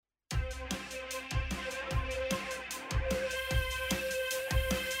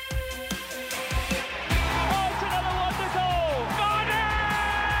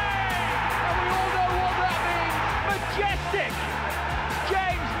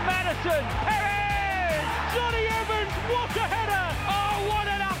Southampton. Perez! Johnny Evans, what a header! Oh, what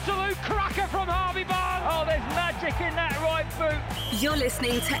an absolute cracker from Harvey Barnes! Oh, there's magic in that right boot. You're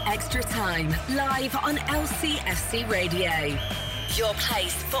listening to Extra Time, live on LCFC Radio. Your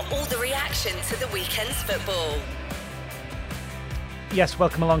place for all the reaction to the weekend's football. Yes,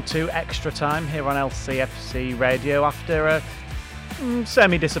 welcome along to Extra Time here on LCFC Radio after a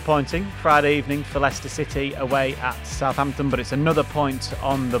semi-disappointing Friday evening for Leicester City away at Southampton, but it's another point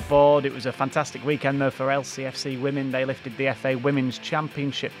on the board. It was a fantastic weekend though for LCFC women. They lifted the FA Women's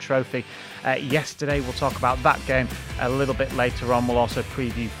Championship trophy yesterday. We'll talk about that game a little bit later on. We'll also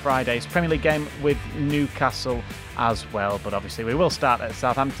preview Friday's Premier League game with Newcastle as well, but obviously we will start at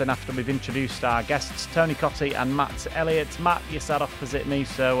Southampton after we've introduced our guests Tony Cottee and Matt Elliott. Matt, you sat opposite me,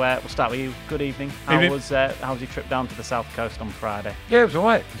 so we'll start with you. Good evening. How was your trip down to the south coast on Friday? Yeah, it was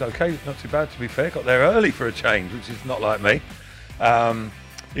alright. It was okay, not too bad to be fair. Got there early for a change, which is not like me.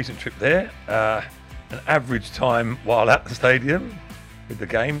 Decent trip there. An average time while at the stadium with the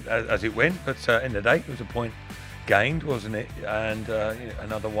game as it went, but in the day it was a point gained, wasn't it? And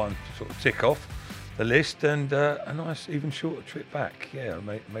another one to sort of tick off the list, and a nice, even shorter trip back. Yeah,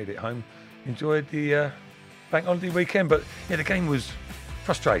 I made it home. Enjoyed the bank holiday weekend, but yeah, the game was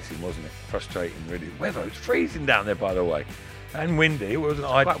frustrating, wasn't it? Frustrating, really. The weather, it was freezing down there, by the way, and windy. It wasn't.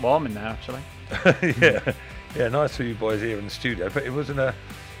 It's quite warm in there, actually. yeah, nice for you boys here in the studio, but it wasn't the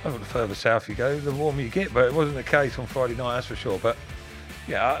further south you go, the warmer you get. But it wasn't the case on Friday night, that's for sure. But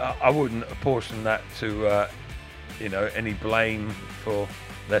yeah, I wouldn't apportion that to any blame for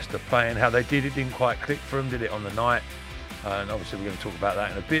Leicester playing how they did. It didn't quite click for them, did it, on the night? And obviously we're going to talk about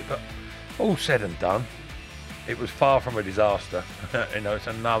that in a bit, but all said and done, it was far from a disaster. It's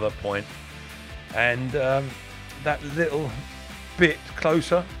another point, and that little bit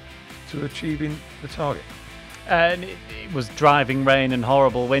closer to achieving the target. And it was driving rain and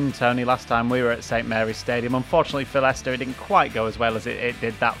horrible wind, Tony, last time we were at St Mary's Stadium. Unfortunately for Leicester, it didn't quite go as well as it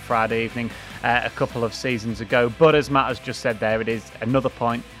did that Friday evening a couple of seasons ago. But as Matt has just said there, it is another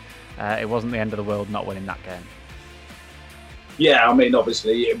point. It wasn't the end of the world not winning that game. Yeah, I mean,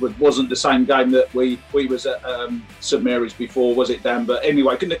 obviously, it wasn't the same game that we was at St Mary's before, was it, Dan? But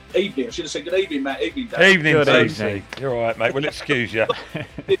anyway, good evening. I should have said good evening, Matt. Evening, Dan. Evening, evening. You're all right, mate. We'll excuse you.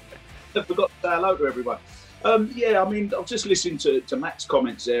 I forgot to say hello to everyone. I mean, I've just listened to Matt's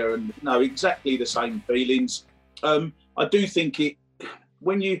comments there, and exactly the same feelings. I do think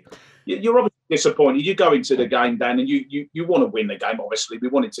when you're obviously disappointed. You go into the game, Dan, and you want to win the game. Obviously, we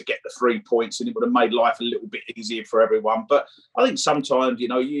wanted to get the 3 points, and it would have made life a little bit easier for everyone. But I think sometimes,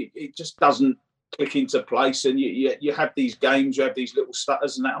 it just doesn't click into place, and you have these games, you have these little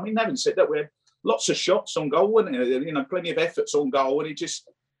stutters and that. I mean, having said that, we had lots of shots on goal, and plenty of efforts on goal, and it just.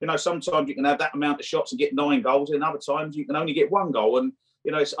 Sometimes you can have that amount of shots and get 9 goals, and other times you can only get 1 goal. And,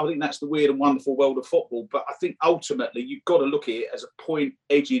 I think that's the weird and wonderful world of football. But I think ultimately you've got to look at it as a point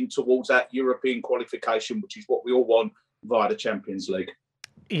edging towards that European qualification, which is what we all want via the Champions League.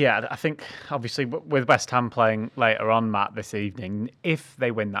 Yeah, I think obviously with West Ham playing later on, Matt, this evening, if they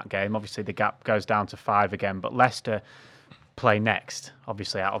win that game, obviously the gap goes down to 5 again. But Leicester play next,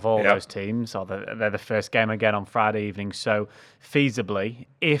 obviously, out of all those teams, or they're the first game again on Friday evening. So feasibly,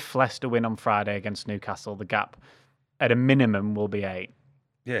 if Leicester win on Friday against Newcastle, the gap at a minimum will be 8.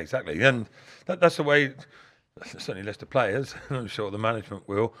 Yeah, exactly. And that's the way certainly Leicester players, I'm sure the management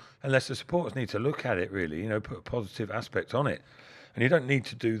will, and Leicester supporters need to look at it really, put a positive aspect on it. And you don't need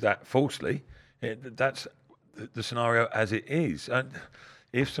to do that falsely. That's the scenario as it is. And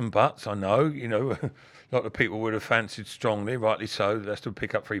ifs and buts, I know, a lot of people would have fancied strongly, rightly so, Leicester would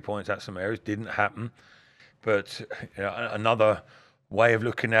pick up 3 points at some areas. Didn't happen. But another way of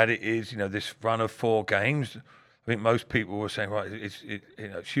looking at it is, this run of 4 games. I think most people were saying, right, it's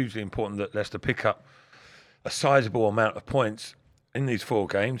hugely important that Leicester pick up a sizable amount of points in these 4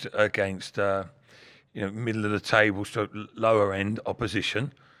 games against, middle of the table, lower end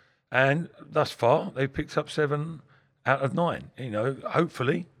opposition. And thus far, they've picked up 7 out of 9.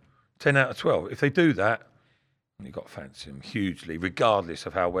 Hopefully 10 out of 12. If they do that, you've got to fancy them hugely, regardless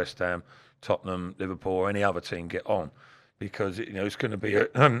of how West Ham, Tottenham, Liverpool, or any other team get on, because it's going to be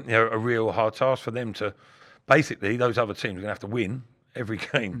a real hard task for them to. Basically, those other teams are going to have to win every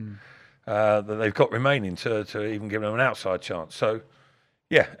game that they've got remaining to even give them an outside chance. So,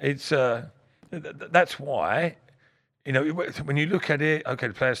 yeah, it's that's why. When you look at it, okay,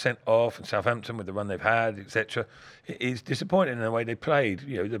 the players sent off and Southampton with the run they've had, etc., it is disappointing in the way they played.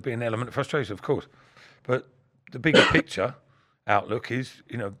 There'd be an element of frustration, of course. But the bigger picture outlook is,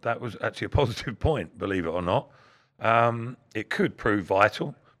 that was actually a positive point, believe it or not. It could prove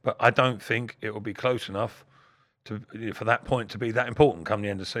vital, but I don't think it will be close enough for that point to be that important come the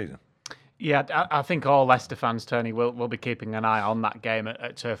end of the season. Yeah, I think all Leicester fans, Tony, will be keeping an eye on that game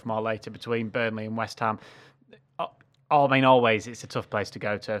at Turf Moor later between Burnley and West Ham. I mean, always it's a tough place to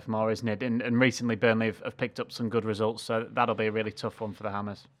go, Turf Moor, isn't it? And recently Burnley have picked up some good results, so that'll be a really tough one for the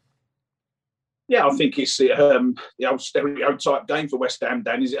Hammers. Yeah, I think it's the old stereotype game for West Ham,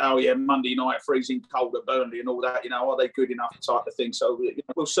 Dan. Is it, Monday night, freezing cold at Burnley and all that, are they good enough type of thing? So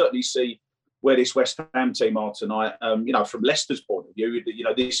we'll certainly see where this West Ham team are tonight. From Leicester's point of view,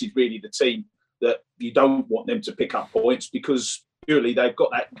 this is really the team that you don't want them to pick up points because purely they've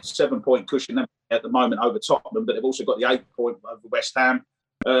got that 7-point cushion at the moment over Tottenham, but they've also got the 8-point over West Ham.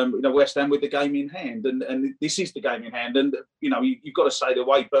 West Ham with the game in hand, and this is the game in hand. And you've got to say the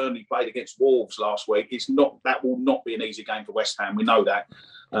way Burnley played against Wolves last week, that will not be an easy game for West Ham. We know that.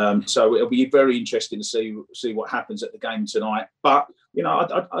 So it'll be very interesting to see what happens at the game tonight. But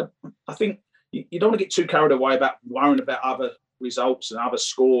I think you don't want to get too carried away about worrying about other results and other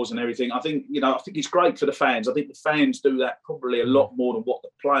scores and everything. I think it's great for the fans. I think the fans do that probably a lot more than what the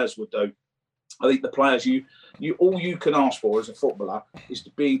players would do. I think the players, all you can ask for as a footballer is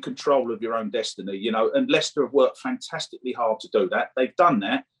to be in control of your own destiny, and Leicester have worked fantastically hard to do that. They've done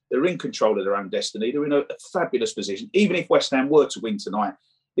that. They're in control of their own destiny. They're in a fabulous position. Even if West Ham were to win tonight,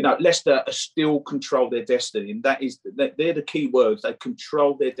 Leicester still control their destiny. And they're the key words. They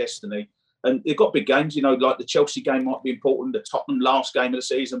control their destiny. And they've got big games, like the Chelsea game might be important. The Tottenham last game of the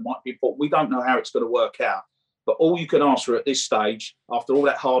season might be important. We don't know how it's going to work out. But all you can ask for at this stage, after all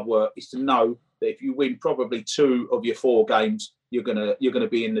that hard work, is to know that if you win probably 2 of your 4 games, you're gonna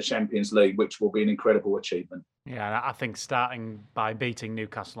be in the Champions League, which will be an incredible achievement. Yeah, I think starting by beating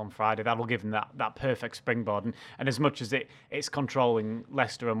Newcastle on Friday, that'll give them that perfect springboard. And as much as it's controlling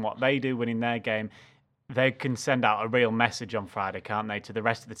Leicester and what they do winning their game, they can send out a real message on Friday, can't they, to the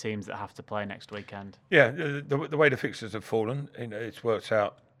rest of the teams that have to play next weekend? Yeah, the way the fixtures have fallen, it's worked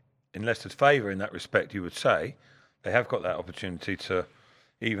out in Leicester's favour in that respect, you would say. They have got that opportunity to,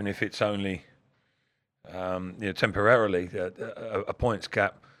 even if it's only temporarily, a points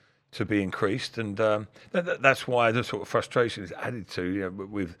gap to be increased. And that's why the sort of frustration is added to,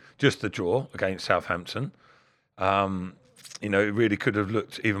 with just the draw against Southampton. It really could have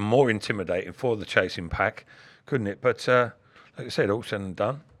looked even more intimidating for the chasing pack, couldn't it? But like I said, all said and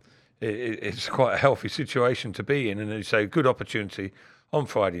done, it's quite a healthy situation to be in. And as you say, a good opportunity on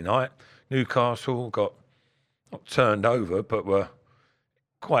Friday night. Newcastle got not turned over, but were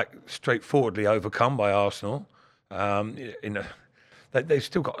quite straightforwardly overcome by Arsenal. They've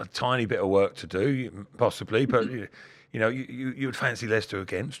still got a tiny bit of work to do, possibly, but you would fancy Leicester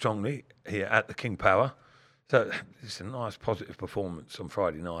again strongly here at the King Power. So it's a nice positive performance on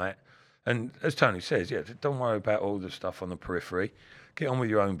Friday night. And as Tony says, don't worry about all the stuff on the periphery. Get on with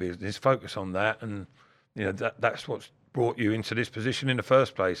your own business, focus on that, and that's what's brought you into this position in the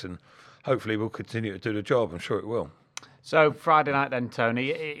first place, and hopefully we'll continue to do the job. I'm sure it will. So Friday night then,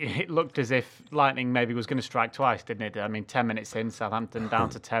 Tony, it looked as if Lightning maybe was going to strike twice, didn't it? I mean, 10 minutes in, Southampton down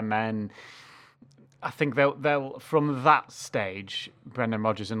to 10 men. I think they'll from that stage, Brendan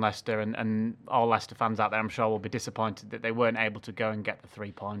Rodgers and Leicester and all Leicester fans out there, I'm sure, will be disappointed that they weren't able to go and get the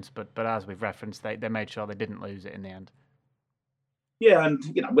 3 points. But as we've referenced, they made sure they didn't lose it in the end. Yeah, and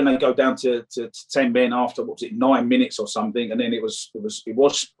when they go down to 10 men after 9 minutes or something, and then it was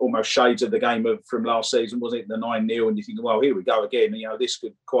almost shades of the game from last season, wasn't it? The 9-0, and you think, well, here we go again. This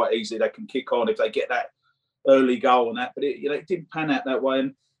could quite easily, they can kick on if they get that early goal and that. But it didn't pan out that way.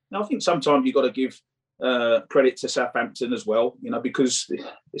 And I think sometimes you've got to give credit to Southampton as well, because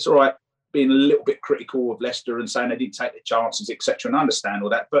it's all right being a little bit critical of Leicester and saying they didn't take the chances, etc. And I understand all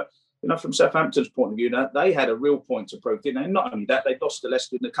that, but from Southampton's point of view, they had a real point to prove, didn't they? And not only that, they lost to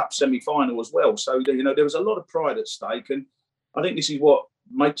Leicester in the Cup semi-final as well. So, there was a lot of pride at stake. And I think this is what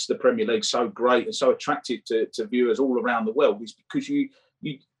makes the Premier League so great and so attractive to viewers all around the world, is because you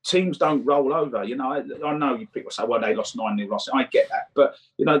teams don't roll over. I know you people say, well, they lost 9-0. I get that. But,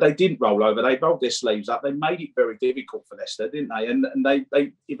 they didn't roll over. They rolled their sleeves up. They made it very difficult for Leicester, didn't they? And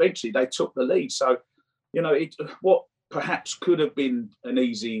they eventually they took the lead. So, what perhaps could have been an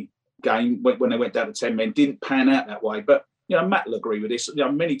easy game when they went down to 10 men didn't pan out that way. But Matt will agree with this.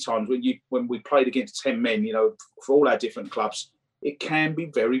 Many times when we played against 10 men, for all our different clubs, it can be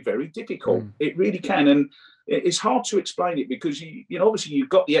very, very difficult. It really can, and it's hard to explain it because obviously you've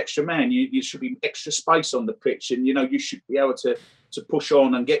got the extra man. You should be extra space on the pitch, and you should be able to push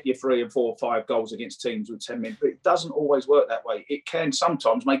on and get your 3 and 4 or 5 goals against teams with 10 men. But it doesn't always work that way. It can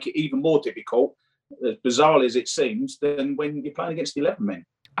sometimes make it even more difficult, as bizarre as it seems, than when you're playing against 11 men.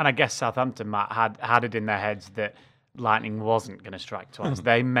 And I guess Southampton, Matt, had it in their heads that Lightning wasn't going to strike twice.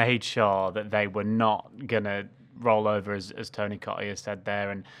 They made sure that they were not going to roll over, as Tony Cottee has said there.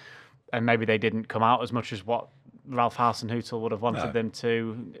 And and maybe they didn't come out as much as what Ralph Hasenhüttl would have wanted them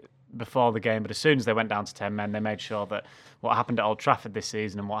to before the game. But as soon as they went down to 10 men, they made sure that what happened at Old Trafford this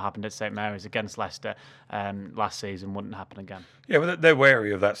season and what happened at St Mary's against Leicester last season wouldn't happen again. Yeah, well, they're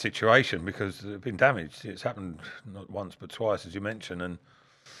wary of that situation because they've been damaged. It's happened not once but twice, as you mentioned, and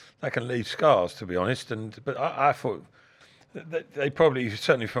that can leave scars, to be honest. But I thought that they probably,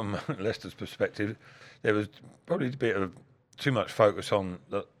 certainly from Leicester's perspective, there was probably a bit of too much focus on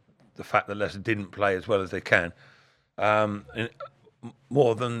the fact that Leicester didn't play as well as they can,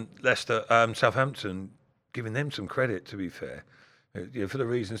 more than Leicester, Southampton, giving them some credit, to be fair. For the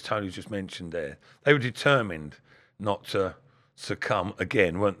reasons Tony just mentioned there. They were determined not to succumb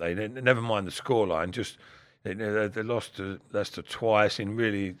again, weren't they? Never mind the scoreline, just they lost to Leicester twice in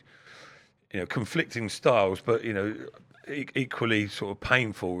really conflicting styles, but equally sort of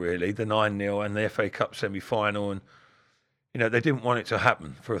painful, really. The 9-0 and the FA Cup semi-final, and they didn't want it to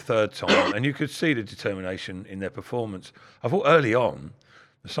happen for a third time, and you could see the determination in their performance. I thought early on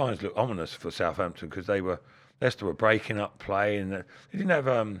the signs looked ominous for Southampton because Leicester were breaking up play, and they didn't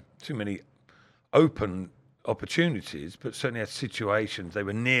have too many open opportunities, but certainly had situations. They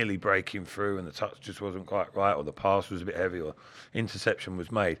were nearly breaking through, and the touch just wasn't quite right, or the pass was a bit heavy, or interception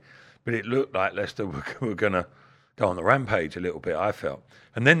was made. But it looked like Leicester were going to go on the rampage a little bit, I felt.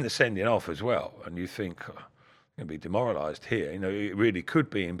 And then the sending off as well, and you think, going to be demoralised here. It really could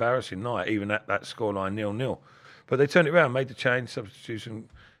be an embarrassing night, even at that scoreline 0-0. But they turned it around, made the change, substitution,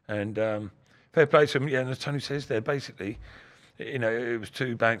 and fair play to them. Yeah, and as Tony says there, basically, it was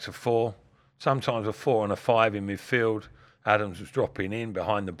 2 banks of 4, sometimes a 4 and a 5 in midfield. Adams was dropping in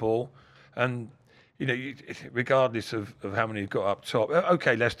behind the ball, and regardless of how many got up top,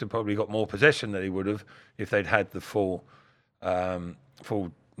 okay, Leicester probably got more possession than they would have if they'd had the full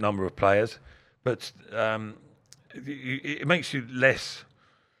number of players, but it makes you less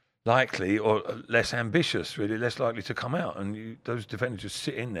likely or less ambitious, really, less likely to come out. And those defenders just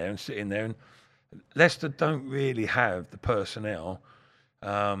sit in there. And Leicester don't really have the personnel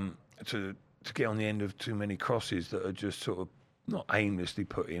to get on the end of too many crosses that are just sort of not aimlessly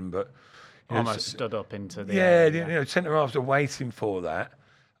put in, but almost stood up into the centre halves are waiting for that,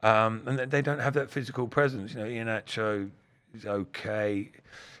 and they don't have that physical presence. Iheanacho is okay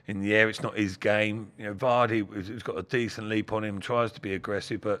in the air. It's not his game. Vardy has got a decent leap on him, tries to be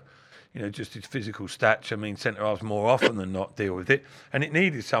aggressive, but just his physical stature means centre halves more often than not deal with it. And it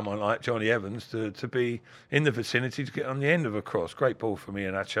needed someone like Johnny Evans to be in the vicinity to get on the end of a cross. Great ball from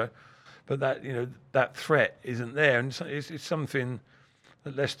Iheanacho, but that threat isn't there, and it's something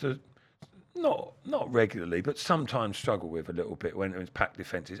that Leicester not regularly, but sometimes struggle with a little bit when it's packed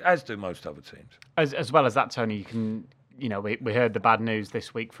defences, as do most other teams. As well as that, Tony, you can. We heard the bad news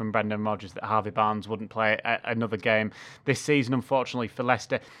this week from Brendan Rodgers that Harvey Barnes wouldn't play another game this season, unfortunately, for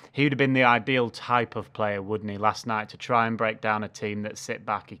Leicester. He would have been the ideal type of player, wouldn't he, last night, to try and break down a team that sit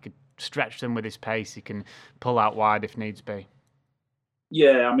back. He could stretch them with his pace. He can pull out wide if needs be.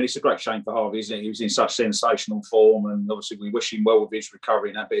 Yeah, it's a great shame for Harvey, isn't it? He was in such sensational form, and obviously we wish him well with his recovery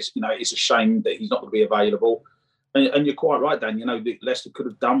and that. But it's a shame that he's not going to be available. And you're quite right, Dan. Leicester could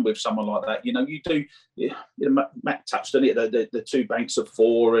have done with someone like that. You do. Matt touched on it. The 2 banks of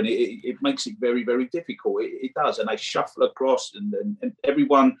 4, and it makes it very, very difficult. It does, and they shuffle across, and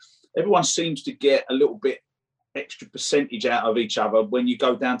everyone seems to get a little bit extra percentage out of each other when you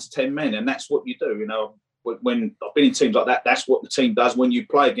go down to 10 men, and that's what you do. When I've been in teams like that, that's what the team does. When you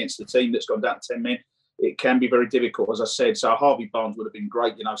play against the team that's gone down to 10 men, it can be very difficult, as I said. So Harvey Barnes would have been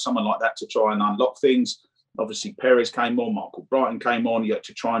great, someone like that to try and unlock things. Obviously, Perez came on, Michael Brighton came on. You had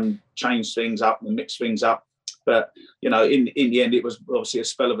to try and change things up and mix things up. But, in the end, it was obviously a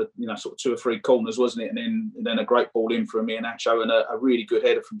spell of sort of 2 or 3 corners, wasn't it? And then a great ball in from Iheanacho and a really good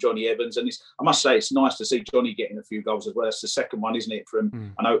header from Johnny Evans. And I must say, it's nice to see Johnny getting a few goals as well. That's the second one, isn't it?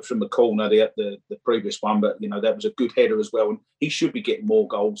 I know it's from the corner, the previous one, but, that was a good header as well. And he should be getting more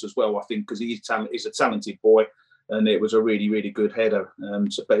goals as well, I think, because he's a talented boy. And it was a really, really good header.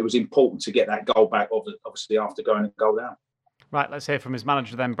 But it was important to get that goal back, obviously, after going a goal down. Right, let's hear from his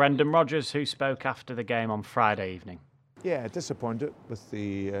manager then, Brendan Rodgers, who spoke after the game on Friday evening. Yeah, disappointed with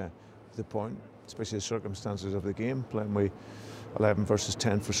the point, especially the circumstances of the game, playing with 11 versus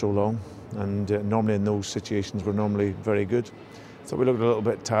 10 for so long. And normally in those situations, we're normally very good. Thought we looked a little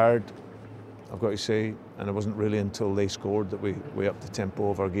bit tired, I've got to say, and it wasn't really until they scored that we upped the tempo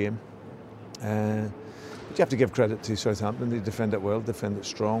of our game. But you have to give credit to Southampton. They defend it well, defend it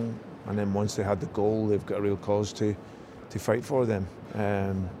strong, and then once they had the goal, they've got a real cause to fight for them.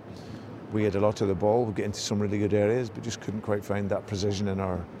 We had a lot of the ball, we get into some really good areas, but just couldn't quite find that precision in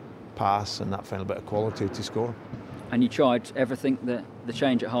our pass and that final bit of quality to score. And you tried everything, the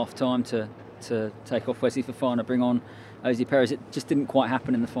change at half-time to take off Wesley Fofana, bring on Ozzy Perez. It just didn't quite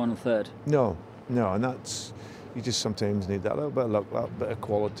happen in the final third. No, and that's, you just sometimes need that little bit of luck, that bit of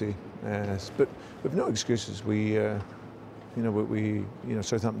quality. But we've no excuses. We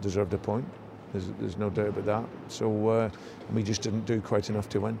Southampton deserved a point. There's no doubt about that. So we just didn't do quite enough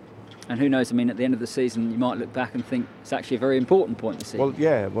to win. And who knows? I mean, at the end of the season, you might look back and think it's actually a very important point this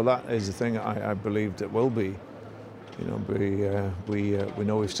season. Well, that is the thing. I believed it will be. We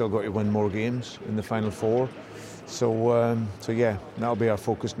know we've still got to win more games in the final four. So that'll be our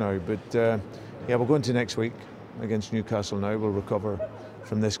focus now. But we'll go into next week against Newcastle now. We'll recover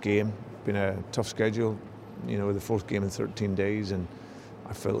from this game. Been a tough schedule, the fourth game in 13 days, and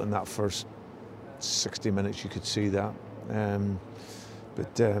I felt in that first 60 minutes you could see that.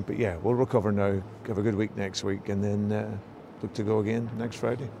 But we'll recover now, have a good week next week, and then look to go again next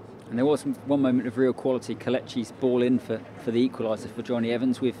Friday. And there was one moment of real quality. Kelechi's ball in for the equaliser for Johnny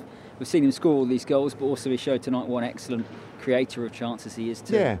Evans. We've seen him score all these goals, but also he showed tonight what an excellent creator of chances he is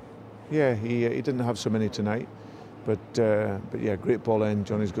too. Yeah, he didn't have so many tonight, but great ball in.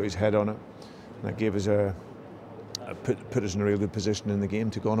 Johnny's got his head on it, and that gave us put us in a really good position in the game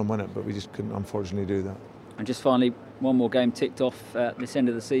to go on and win it, but we just couldn't unfortunately do that. And just finally, one more game ticked off. This end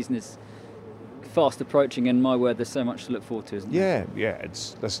of the season is fast approaching, and my word, there's so much to look forward to, isn't there? Yeah.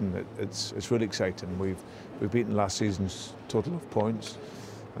 It's really exciting. We've beaten last season's total of points.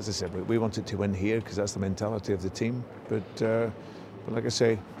 As I said, we wanted to win here because that's the mentality of the team. But like I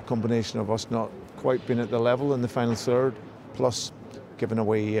say, a combination of us not quite being at the level in the final third, plus giving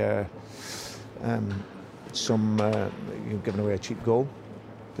away giving away a cheap goal.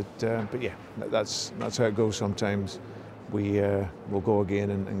 But that's how it goes sometimes. We'll go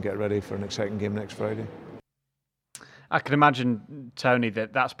again and get ready for an exciting game next Friday. I can imagine, Tony,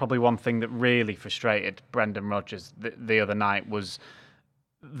 that's probably one thing that really frustrated Brendan Rodgers the other night was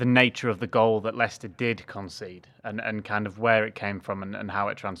the nature of the goal that Leicester did concede and kind of where it came from and how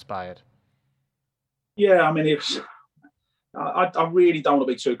it transpired. Yeah, I mean, I really don't want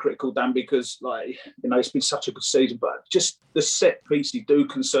to be too critical, Dan, because it's been such a good season, but just the set pieces do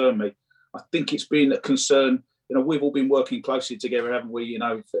concern me. I think it's been a concern. We've all been working closely together, haven't we?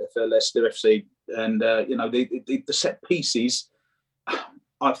 For Leicester FC, and the set pieces.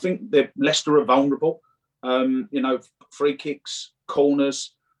 I think Leicester are vulnerable. Free kicks,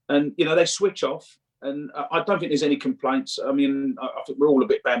 corners, and they switch off. And I don't think there's any complaints. I mean, I think we're all a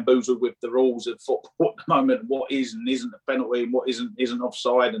bit bamboozled with the rules of football at the moment. What is and isn't a penalty, and what isn't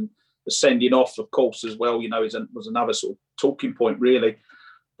offside, and the sending off, of course, as well. Was another sort of talking point, really.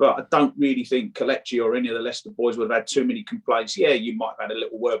 But I don't really think Kelechi or any of the Leicester boys would have had too many complaints. Yeah, you might have had a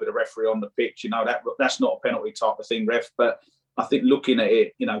little word with the referee on the pitch. That's not a penalty type of thing, ref. But I think looking at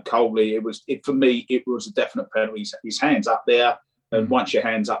it, coldly, for me, it was a definite penalty. His hand's up there, and once your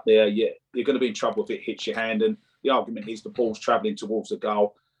hand's up there, you're going to be in trouble if it hits your hand. And the argument is the ball's travelling towards the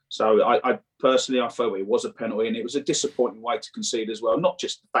goal. So I personally, I felt it was a penalty, and it was a disappointing way to concede as well. Not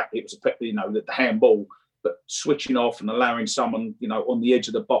just the fact that it was the handball, but switching off and allowing someone, on the edge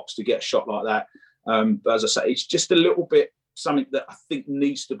of the box to get a shot like that. But as I say, it's just a little bit something that I think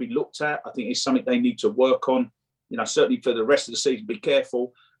needs to be looked at. I think it's something they need to work on. Certainly for the rest of the season, be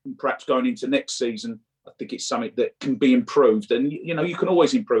careful. And perhaps going into next season, I think it's something that can be improved. And, you can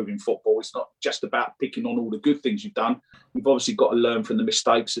always improve in football. It's not just about picking on all the good things you've done. You've obviously got to learn from the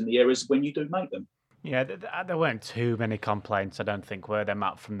mistakes and the errors when you do make them. Yeah, there weren't too many complaints, I don't think, were there,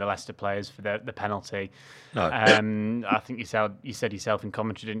 Matt, from the Leicester players for the penalty. No. I think you said yourself in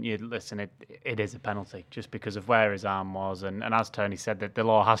commentary, didn't you? Listen, it is a penalty just because of where his arm was. And as Tony said, that the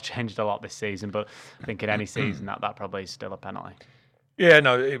law has changed a lot this season, but I think in any season that probably is still a penalty. Yeah,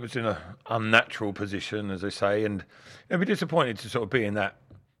 no, it was in an unnatural position, as they say, and I'd be disappointed to sort of be in that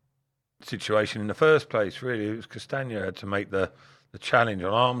situation in the first place, really. It was Castagna had to make the challenge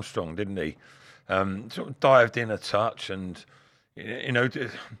on Armstrong, didn't he? Sort of dived in a touch and,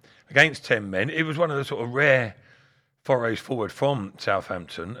 against 10 men. It was one of the sort of rare forays forward from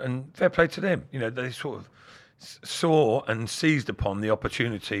Southampton, and fair play to them. They sort of saw and seized upon the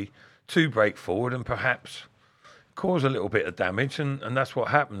opportunity to break forward and perhaps cause a little bit of damage, and that's what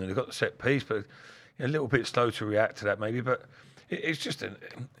happened. And they got the set piece, but a little bit slow to react to that maybe. But it's just an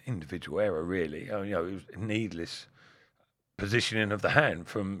individual error, really. It was needless positioning of the hand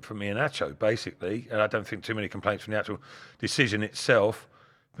from Iheanacho, basically, and I don't think too many complaints from the actual decision itself.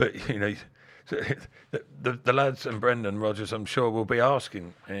 But the lads and Brendan Rodgers, I'm sure, will be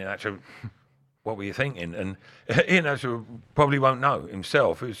asking Iheanacho, what were you thinking? And Iheanacho probably won't know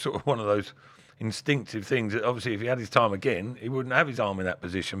himself. It's sort of one of those instinctive things that obviously if he had his time again, he wouldn't have his arm in that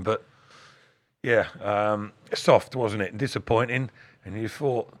position. But soft, wasn't it? And disappointing. And you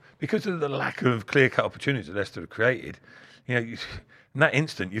thought, because of the lack of clear-cut opportunities that Leicester had created, in that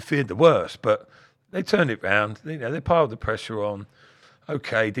instant you feared the worst. But they turned it round. They piled the pressure on.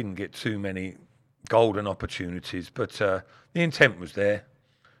 Okay, didn't get too many golden opportunities, but the intent was there.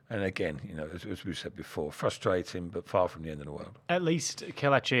 And again, as we said before, frustrating, but far from the end of the world. At least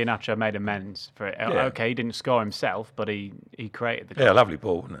Kelechi Iheanacho made amends for it. Yeah. Okay, he didn't score himself, but he created the goal. Yeah, lovely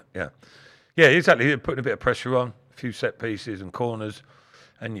ball, wasn't it? Yeah, exactly. Putting a bit of pressure on, a few set pieces and corners,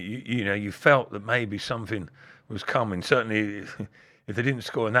 and you felt that maybe something was coming. Certainly, if they didn't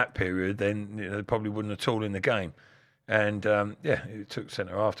score in that period, then they probably wouldn't at all in the game. And it took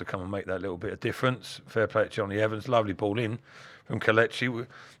centre half to come and make that little bit of difference. Fair play to Johnny Evans, lovely ball in from Kelechi.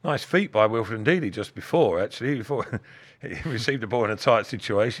 Nice feet by Wilfred Ndidi just before, actually. Before he received the ball in a tight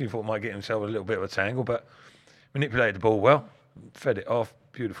situation, he thought he might get himself a little bit of a tangle, but manipulated the ball well, fed it off,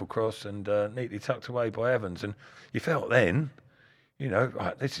 beautiful cross, and neatly tucked away by Evans. And you felt then,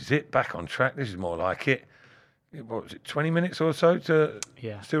 right, this is it, back on track. This is more like it. What was it, 20 minutes or so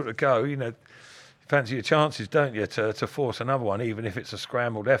still to go? Fancy your chances, don't you, to force another one, even if it's a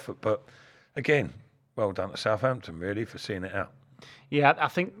scrambled effort. But again, well done to Southampton, really, for seeing it out. Yeah, I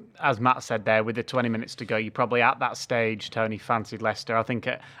think, as Matt said there, with the 20 minutes to go, you probably at that stage, Tony, fancied Leicester. I think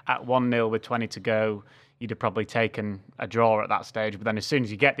at 1-0 with 20 to go, you'd have probably taken a draw at that stage. But then as soon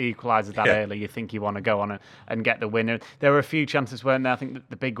as you get the equaliser that early, you think you want to go on and get the winner. There were a few chances, weren't there? I think that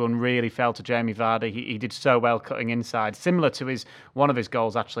the big one really fell to Jamie Vardy. He did so well cutting inside, similar to one of his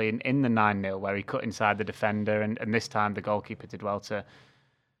goals actually in the 9-0, where he cut inside the defender. And this time the goalkeeper did well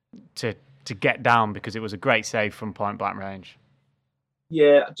to get down, because it was a great save from point blank range.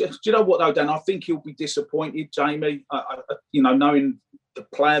 Yeah, do you know what though, Dan? I think he'll be disappointed, Jamie. Knowing the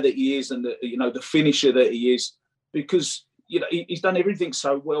player that he is and the finisher that he is, because he's done everything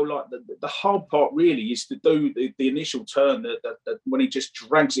so well. Like the hard part really is to do the initial turn that when he just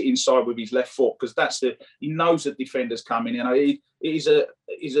drags it inside with his left foot, because he knows the defender's coming. It is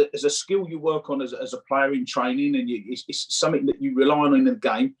a skill you work on as a player in training, and it's something that you rely on in the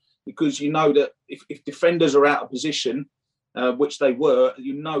game, because you know that if defenders are out of position, which they were,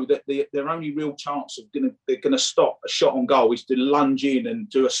 that their only real chance of they're going to stop a shot on goal is to lunge in and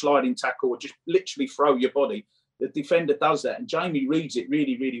do a sliding tackle or just literally throw your body. The defender does that, and Jamie reads it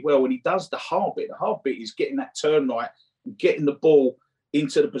really, really well. And he does the hard bit. The hard bit is getting that turn right and getting the ball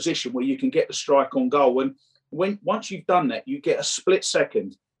into the position where you can get the strike on goal. And once you've done that, you get a split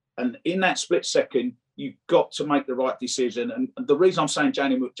second, and in that split second, you've got to make the right decision. And the reason I'm saying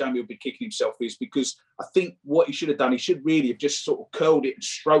Jamie will be kicking himself is because I think what he should have done, he should really have just sort of curled it and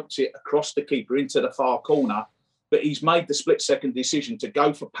stroked it across the keeper into the far corner. But he's made the split second decision to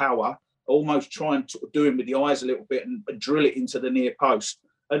go for power, almost try and do him with the eyes a little bit and drill it into the near post.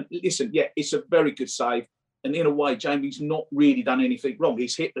 And listen, it's a very good save. And in a way, Jamie's not really done anything wrong.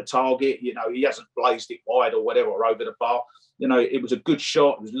 He's hit the target. He hasn't blazed it wide or whatever, or over the bar. It was a good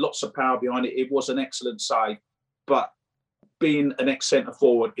shot. There was lots of power behind it. It was an excellent save. But being an ex-centre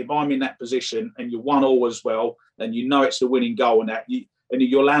forward, if I'm in that position and you're 1-1 as well, and it's the winning goal, and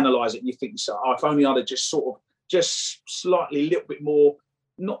you'll analyse it and you think, if only I'd have just slightly a little bit more,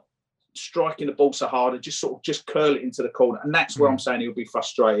 not striking the ball so hard, and just curl it into the corner. And that's where I'm saying he'll be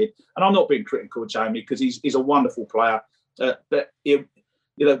frustrated. And I'm not being critical of Jamie, because he's a wonderful player. But the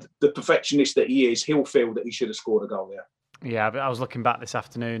perfectionist that he is, he'll feel that he should have scored a goal there. Yeah, I was looking back this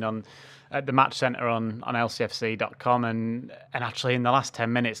afternoon at the match centre on lcfc.com, and actually in the last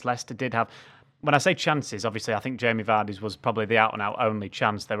 10 minutes, Leicester did have, when I say chances, obviously I think Jamie Vardy's was probably the out-and-out only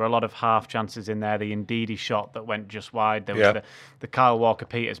chance. There were a lot of half chances in there. The Ndidi shot that went just wide. There was the Kyle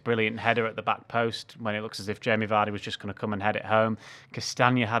Walker-Peters brilliant header at the back post when it looks as if Jamie Vardy was just going to come and head it home.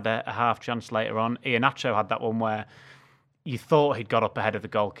 Castagna had a half chance later on. Iheanacho had that one where you thought he'd got up ahead of the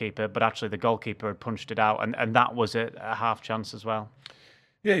goalkeeper, but actually the goalkeeper had punched it out, and that was a half chance as well.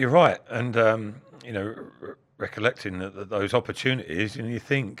 Yeah, you're right. And, recollecting those opportunities, and you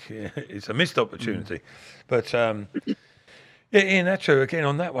think it's a missed opportunity. But, Iheanacho, again,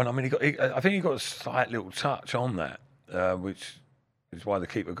 on that one, I mean, I think he got a slight little touch on that, which is why the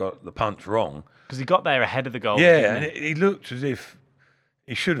keeper got the punch wrong. Because he got there ahead of the goal. Yeah, and he looked as if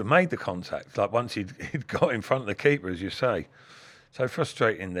he should have made the contact, like once he'd got in front of the keeper, as you say. So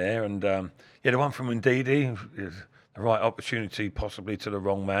frustrating there. And the one from Ndidi, the right opportunity possibly to the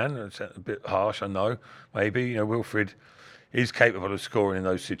wrong man. It's a bit harsh, I know, maybe. Wilfred is capable of scoring in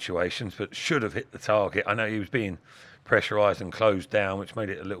those situations, but should have hit the target. I know he was being pressurised and closed down, which made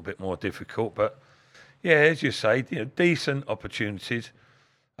it a little bit more difficult. But, as you say, decent opportunities.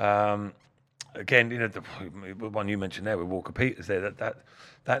 again, the one you mentioned there with Walker Peters there,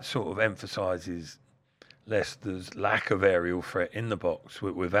 that sort of emphasises Leicester's lack of aerial threat in the box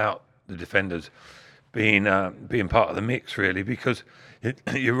without the defenders being part of the mix, really, because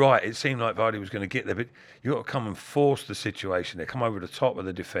you're right, it seemed like Vardy was going to get there, but you've got to come and force the situation there, come over the top of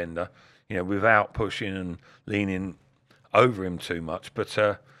the defender, without pushing and leaning over him too much. But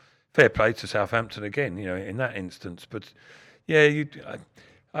fair play to Southampton again, in that instance. But yeah,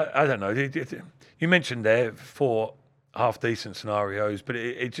 I don't know. You mentioned there 4 half-decent scenarios, but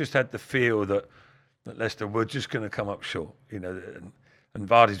it just had the feel that Leicester were just going to come up short, And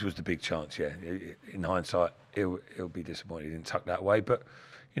Vardy's was the big chance, yeah. In hindsight, he'll be disappointed he didn't tuck that way. But,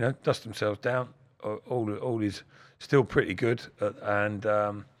 dust themselves down. All is still pretty good. And,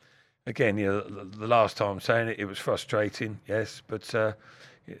 again, the last time saying it was frustrating, yes. But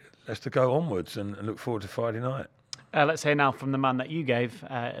Leicester go onwards and look forward to Friday night. Let's hear now from the man that you gave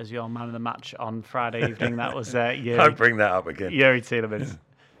as your man of the match on Friday evening. That was Yuri. Don't bring that up again. Yuri Tielemans.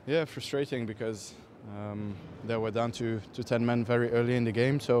 Yeah, frustrating because they were down to 10 men very early in the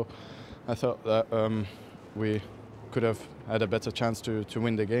game. So I thought that we could have had a better chance to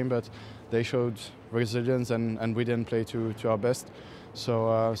win the game, but they showed resilience and we didn't play to our best.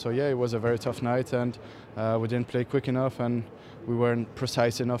 So yeah, it was a very tough night, and we didn't play quick enough, and we weren't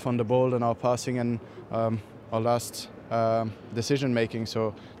precise enough on the ball and our passing and our last decision making, so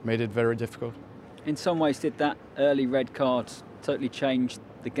it made it very difficult. In some ways, did that early red card totally change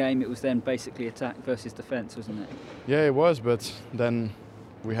the game? It was then basically attack versus defence, wasn't it? Yeah, it was, but then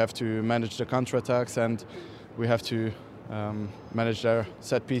we have to manage the counter-attacks and we have to manage their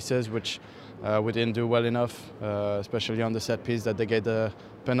set pieces, which we didn't do well enough, especially on the set piece that they get the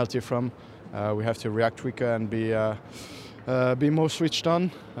penalty from. We have to react quicker and be more switched on.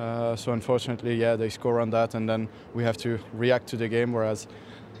 So unfortunately, yeah, they score on that, and then we have to react to the game, whereas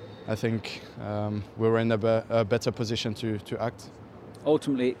I think we were in a better position to act.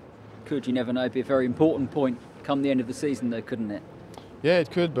 Ultimately, could, you never know, be a very important point come the end of the season though, couldn't it? Yeah, it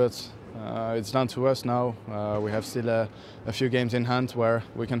could, but it's down to us now. We have still a few games in hand where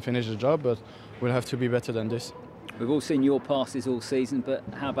we can finish the job, but we'll have to be better than this. We've all seen your passes all season, but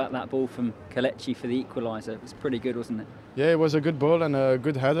how about that ball from Kelechi for the equaliser? It was pretty good, wasn't it? Yeah, it was a good ball and a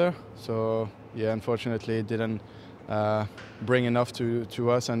good header. So yeah, unfortunately it didn't bring enough to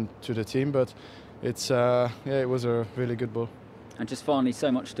us and to the team, but it was a really good ball. And just finally,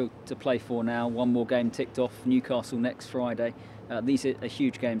 so much still to play for now. One more game ticked off. Newcastle next Friday. These are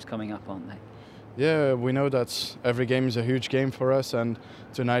huge games coming up, aren't they? Yeah, we know that every game is a huge game for us, and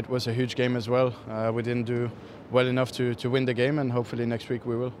tonight was a huge game as well. We didn't do well enough to win the game, and hopefully next week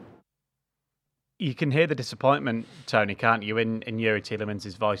we will. You can hear the disappointment, Tony, can't you, in Yuri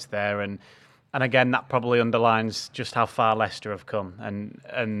Tielemans' voice there, and again that probably underlines just how far Leicester have come,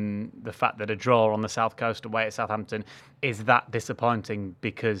 and the fact that a draw on the south coast away at Southampton is that disappointing,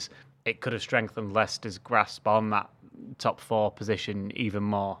 because it could have strengthened Leicester's grasp on that top 4 position even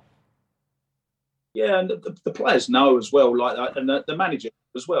more. Yeah, and the players know as well, like that, and the manager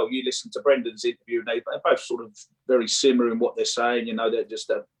as well. You listen to Brendan's interview, and they're both sort of very similar in what they're saying. They're just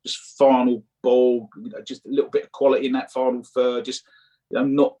final ball, just a little bit of quality in that final third, just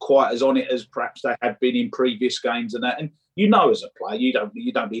not quite as on it as perhaps they had been in previous games and that. And as a player, you don't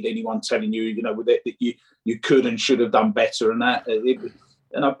need anyone telling you, that you could and should have done better and that.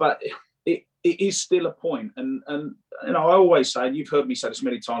 But it is still a point, and I always say, and you've heard me say this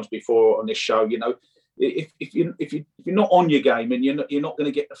many times before on this show, if you're not on your game and you're not going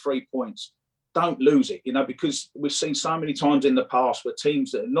to get the 3 points, don't lose it, because we've seen so many times in the past where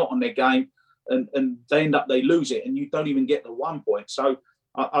teams that are not on their game and they lose it and you don't even get the 1 point. So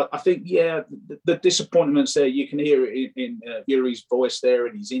I think, yeah, the disappointments there, you can hear it in Yuri's voice there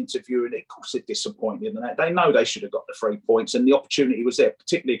in his interview, and of course it's disappointing. And they know they should have got the 3 points, and the opportunity was there,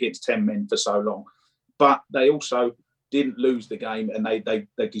 particularly against 10 men for so long. But they also didn't lose the game, and they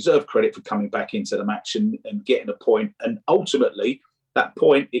deserve credit for coming back into the match and getting a point. And ultimately, that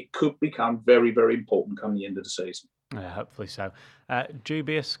point, it could become very, very important come the end of the season. Yeah, hopefully so.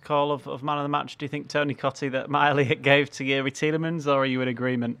 Dubious call of man of the match, do you think, Tony Cottee, that Matt Elliott gave to Yuri Tielemans, or are you in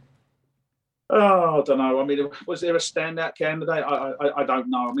agreement? Oh, I don't know. I mean, was there a standout candidate? I don't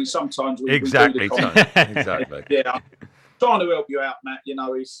know. I mean, sometimes we exactly. do the Exactly. Yeah, I'm trying to help you out, Matt.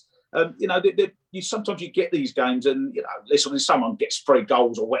 Sometimes you get these games, and listen, when someone gets 3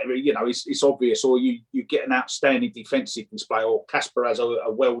 goals or whatever, it's obvious, or you get an outstanding defensive display, or Casper has a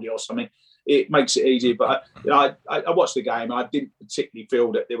worldie or something. It makes it easier. But I watched the game. I didn't particularly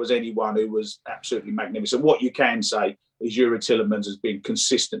feel that there was anyone who was absolutely magnificent. What you can say, is Yuri Tillemans has been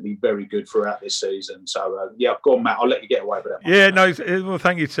consistently very good throughout this season. So, go on, Matt. I'll let you get away with that. Yeah, no, well,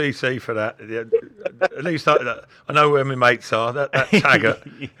 thank you, TC, for that. Yeah, at least I know where my mates are. That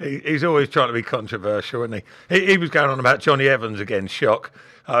tagger, he's always trying to be controversial, isn't he? He was going on about Johnny Evans again, shock.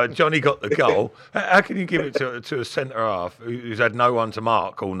 Johnny got the goal. How can you give it to a centre-half who's had no one to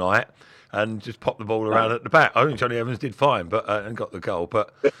mark all night and just pop the ball around at the back? I think Johnny Evans did fine, but and got the goal.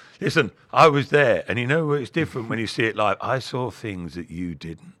 But listen, I was there, and you know it's different when you see it live. I saw things that you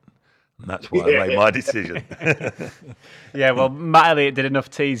didn't, and that's why I made my decision. Yeah, well, Matt Elliott did enough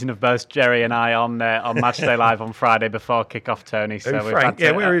teasing of both Jerry and I on Matchday Live on Friday before kick-off, Tony. So Frank?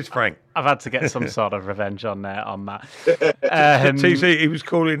 Where is Frank? I've had to get some sort of revenge on Matt. TC, he was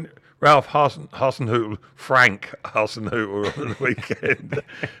calling Ralph Hasenhüttl Frank Hasenhüttl on the weekend.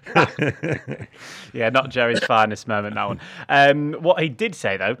 Yeah, not Jerry's finest moment, that one. What he did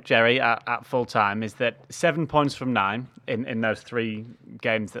say, though, Jerry, at full time, is that 7 points from 9 in those 3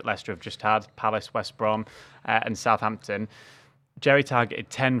 games that Leicester have just had, Palace, West Brom and Southampton. Jerry targeted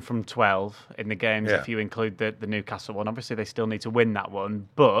 10 from 12 in the games, if you include the Newcastle one. Obviously, they still need to win that one,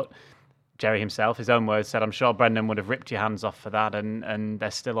 but Jerry himself, his own words, said, I'm sure Brendan would have ripped your hands off for that, and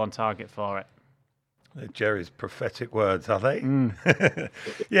they're still on target for it. Jerry's prophetic words, are they?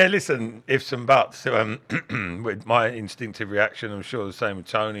 Yeah, listen, ifs and buts. With my instinctive reaction, I'm sure the same with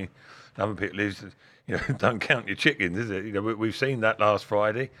Tony and other people is, don't count your chickens, is it? We've seen that last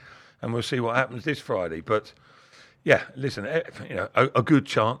Friday, and we'll see what happens this Friday. But yeah, listen, a good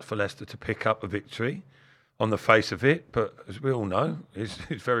chance for Leicester to pick up a victory on the face of it, but as we all know, it's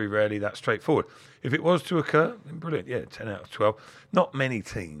very rarely that straightforward. If it was to occur, then brilliant. Yeah, 10 out of 12. Not many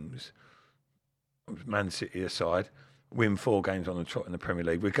teams, Man City aside, win 4 games on the trot in the Premier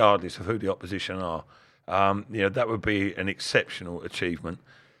League, regardless of who the opposition are. That would be an exceptional achievement.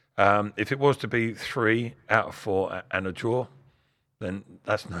 If it was to be 3 out of 4 and a draw, then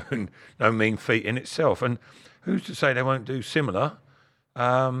that's no mean feat in itself. And who's to say they won't do similar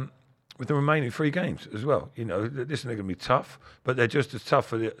with the remaining 3 games as well? This is going to be tough, but they're just as tough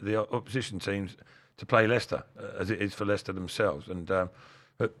for the opposition teams to play Leicester as it is for Leicester themselves. And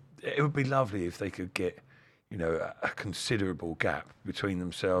but it would be lovely if they could get a considerable gap between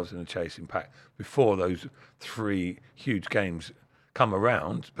themselves and the chasing pack before those 3 huge games come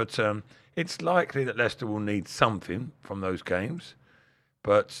around. But it's likely that Leicester will need something from those games.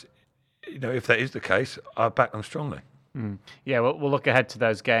 But if that is the case, I back them strongly. Yeah, we'll look ahead to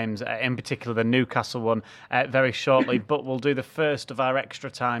those games, in particular the Newcastle one, very shortly. But we'll do the first of our extra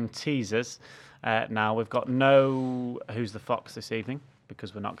time teasers. Now, we've got no Who's the Fox this evening,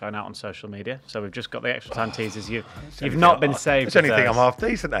 because we're not going out on social media. So we've just got the extra time teasers. You've not been saved. It's anything I'm half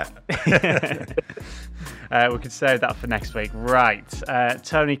decent at. We could save that for next week. Right.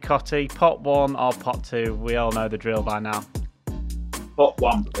 Tony Cotty, pot 1 or pot 2? We all know the drill by now. Pot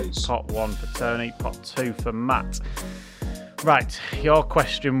 1, please. Pot 1 for Tony, pot 2 for Matt. Right, your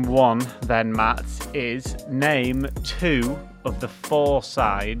question 1 then, Matt, is name 2 of the 4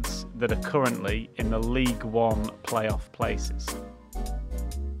 sides that are currently in the League One playoff places.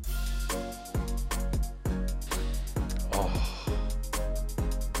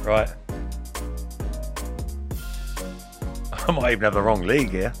 Right. I might even have the wrong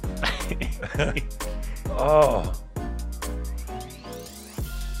league here.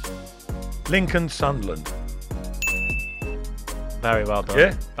 Lincoln Sunderland. Very well done.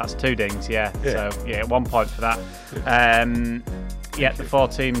 Yeah? That's 2 dings, yeah. So, 1 point for that. The 4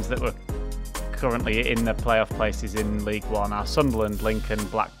 teams that were currently in the playoff places in League One are Sunderland, Lincoln,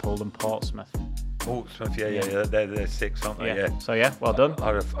 Blackpool and Portsmouth. Portsmouth, yeah. They're 6, aren't they? Yeah. So, well done.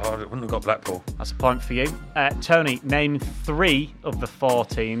 I wouldn't have got Blackpool. That's a point for you. Tony, name 3 of the 4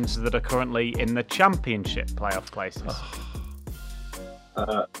 teams that are currently in the Championship playoff places.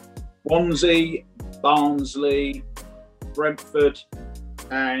 Swansea, Barnsley, Brentford,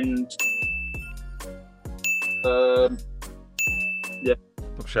 and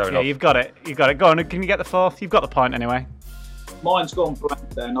Showing off. You've got it. Go on. Can you get the 4th? You've got the point anyway. Mine's gone blank.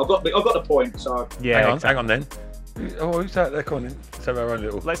 Then I've got the point. So hang on then. Who's that? They're coming in. So our own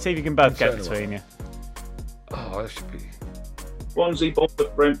little. Let's see if you can both get between you. That should be Swansea,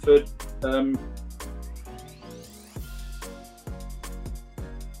 Bournemouth, Brentford.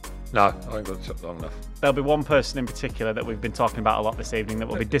 No, I ain't got it long enough. There'll be one person in particular that we've been talking about a lot this evening that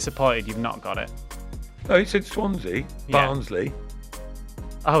will be disappointed you've not got it. No, he said Swansea, Barnsley.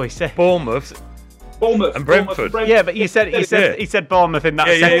 Oh, he said Bournemouth, Bournemouth and Brentford. Yeah, but he said Bournemouth in that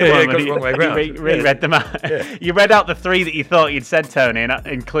second one. Got the wrong way round. You read them out. Yeah. You read out the three that you thought you'd said, Tony, and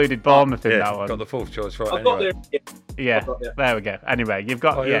included Bournemouth in that one. Got the fourth choice right. I've got there. Yeah, there we go. Anyway, you've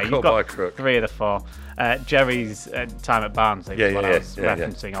got you've got 3 of the 4. Jerry's time at Barnsley was what I was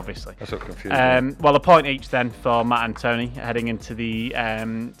referencing, obviously. That's what confusing. Well, a point each then for Matt and Tony heading into the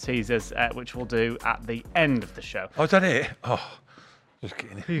teasers, which we'll do at the end of the show. Oh, is that it? Oh, just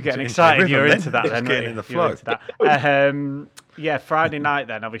you're getting excited. You're into that then. Getting in the flow. Friday night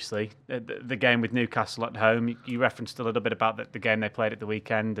then, obviously, the game with Newcastle at home. You referenced a little bit about the game they played at the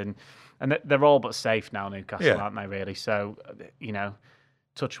weekend, and they're all but safe now, Newcastle, aren't they, really? So,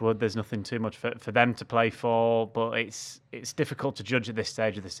 touch wood, there's nothing too much for them to play for, but it's difficult to judge at this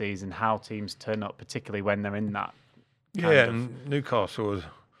stage of the season how teams turn up, particularly when they're in that. And Newcastle was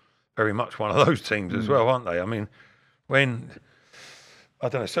very much one of those teams as well, aren't they? I mean, I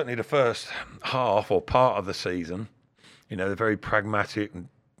don't know, certainly the first half or part of the season, they're very pragmatic and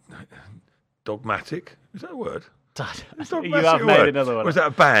dogmatic. Is that a word? You have made another one. Was that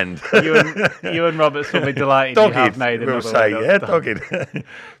a band? you and Roberts will be delighted. Dogged, you have made another we'll say, one. Yeah, dogged.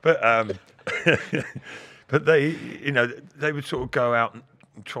 But but they would sort of go out and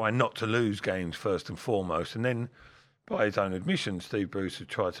try not to lose games first and foremost, and then by his own admission, Steve Bruce had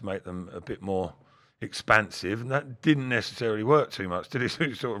tried to make them a bit more expansive, and that didn't necessarily work too much, did it? So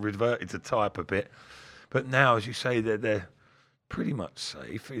it sort of reverted to type a bit. But now, as you say, they're pretty much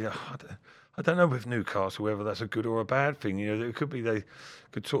safe. I don't know with Newcastle whether that's a good or a bad thing. It could be they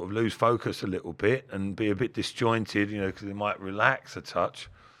could sort of lose focus a little bit and be a bit disjointed, because they might relax a touch.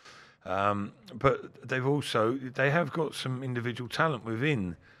 But they have got some individual talent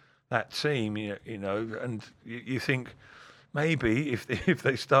within that team, and you think maybe if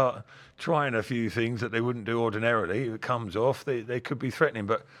they start trying a few things that they wouldn't do ordinarily, if it comes off, they could be threatening.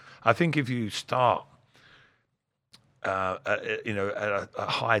 But I think if you start at a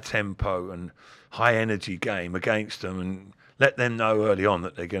high tempo and high energy game against them and let them know early on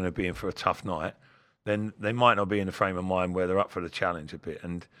that they're going to be in for a tough night, then they might not be in the frame of mind where they're up for the challenge a bit.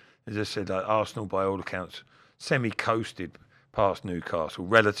 And as I said, Arsenal, by all accounts, semi-coasted past Newcastle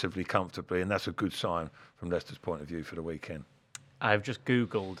relatively comfortably, and that's a good sign from Leicester's point of view for the weekend. I've just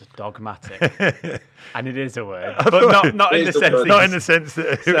Googled dogmatic, and it is a word, but not in the sense. Not in the sense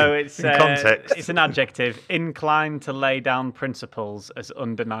that. So it's in context. It's an adjective: inclined to lay down principles as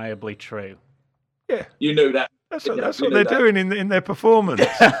undeniably true. Yeah, you knew that. That's what they're doing in their performance.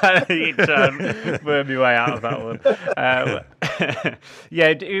 You burn me way out of that one.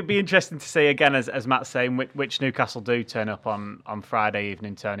 It would be interesting to see again, as Matt's saying, which Newcastle do turn up on Friday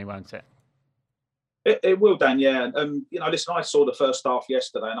evening, Tony, won't it? It will, Dan, yeah. Listen, I saw the first half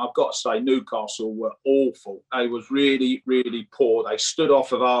yesterday, and I've got to say Newcastle were awful. They was really, really poor. They stood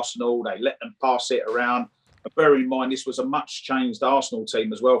off of Arsenal. They let them pass it around. But bear in mind, this was a much changed Arsenal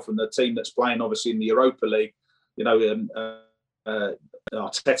team as well from the team that's playing, obviously, in the Europa League.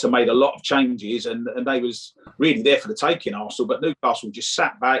 Arteta made a lot of changes, and they was really there for the taking, Arsenal. But Newcastle just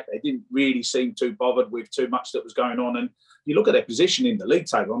sat back. They didn't really seem too bothered with too much that was going on. And you look at their position in the league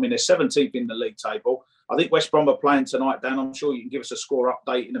table. I mean, they're 17th in the league table. I think West Brom are playing tonight, Dan. I'm sure you can give us a score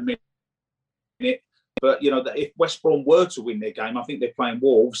update in a minute. But, if West Brom were to win their game, I think they're playing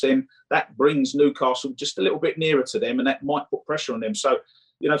Wolves, then that brings Newcastle just a little bit nearer to them, and that might put pressure on them. So,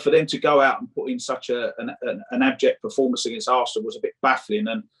 for them to go out and put in such an abject performance against Arsenal was a bit baffling.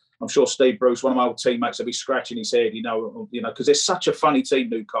 And I'm sure Steve Bruce, one of my old teammates, will be scratching his head, because they're such a funny team,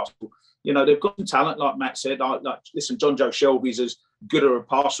 Newcastle. They've got some talent, like Matt said. Listen, John Joe Shelby's as good a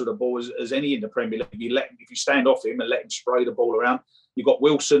passer of the ball as any in the Premier League. If you stand off him and let him spray the ball around, you've got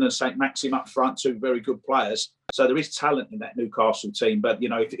Wilson and St. Maxim up front, two very good players. So there is talent in that Newcastle team. But,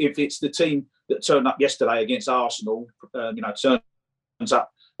 if it's the team that turned up yesterday against Arsenal, turns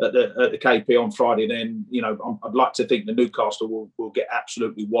up at the KP on Friday, then, I'd like to think the Newcastle will get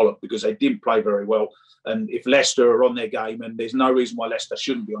absolutely walloped because they didn't play very well. And if Leicester are on their game, and there's no reason why Leicester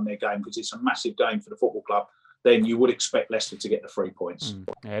shouldn't be on their game because it's a massive game for the football club, then you would expect Leicester to get the 3 points.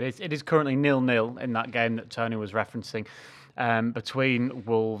 Yeah, it is currently 0-0 in that game that Tony was referencing between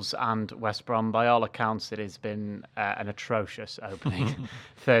Wolves and West Brom. By all accounts, it has been an atrocious opening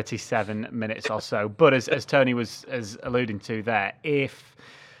 37 minutes or so. But as Tony was alluding to there, if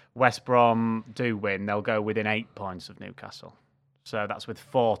West Brom do win, they'll go within 8 points of Newcastle. So that's with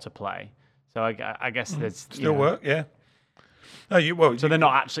 4 to play. So I guess there's still work, yeah. No, so they're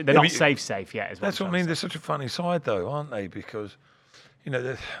not actually not safe yet. That's what I mean. They're such a funny side, though, aren't they? Because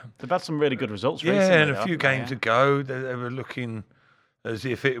they've had some really good results recently. Yeah, and a few games ago, they were looking as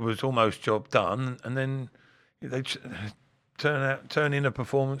if it was almost job done, and then they turn in a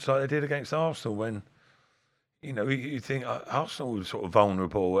performance like they did against Arsenal when You know, you think Arsenal was sort of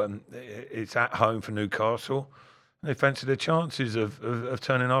vulnerable, and it's at home for Newcastle. And they fancy their chances of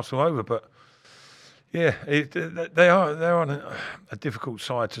turning Arsenal over, but yeah, they're on a difficult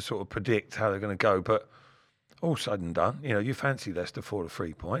side to sort of predict how they're going to go. But all said and done, you know, you fancy Leicester for the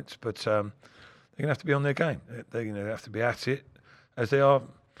 3 points, but they're going to have to be on their game. They have to be at it as they are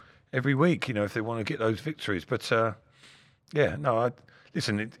every week. You know, if they want to get those victories. But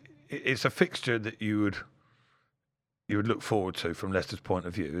listen, it's a fixture that you would look forward to from Leicester's point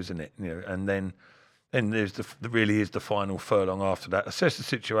of view, isn't it? You know, and then there's really is the final furlong after that. Assess the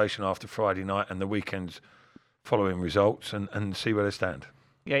situation after Friday night and the weekend's following results, and see where they stand.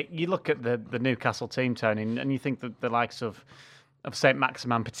 Yeah, you look at the Newcastle team, Tony, and you think that the likes of St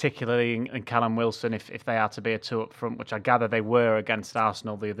Maximin particularly and Callum Wilson, if they are to be a two up front, which I gather they were against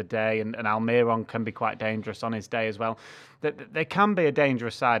Arsenal the other day, and Almiron can be quite dangerous on his day as well. They can be a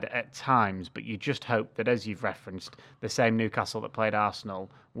dangerous side at times, but you just hope that, as you've referenced, the same Newcastle that played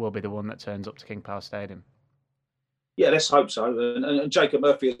Arsenal will be the one that turns up to King Power Stadium. Yeah, let's hope so. And Jacob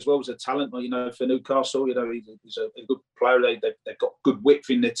Murphy as well is a talent, you know, for Newcastle. You know, he's a good player. They've got good width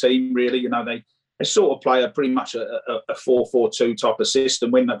in their team, really. You know, they sort of play pretty much a 4-4-2 type of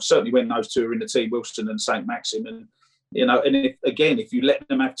system. Certainly when those two are in the team, Wilson and St Maximin, and you know, and if you let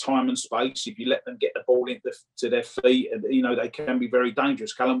them have time and space, if you let them get the ball to their feet, you know, they can be very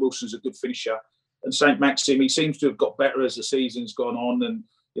dangerous. Callum Wilson's a good finisher, and St Maximin, he seems to have got better as the season's gone on, and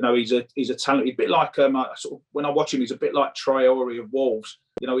you know, he's a talent. A bit like when I watch him, he's a bit like Traore of Wolves.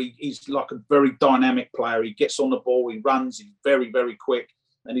 You know, he's like a very dynamic player. He gets on the ball, he runs, he's very, very quick.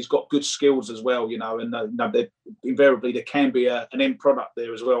 And he's got good skills as well, you know, and invariably there can be an end product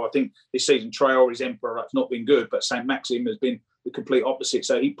there as well. I think this season Traore's end product's not been good, but St Maximin has been the complete opposite.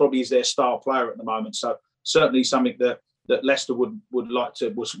 So he probably is their star player at the moment. So certainly something that Leicester would like to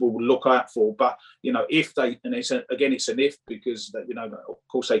will look out for. But you know, if they, and it's an if, because you know, of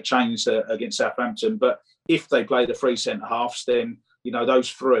course they changed against Southampton. But if they play the three centre halves, then you know those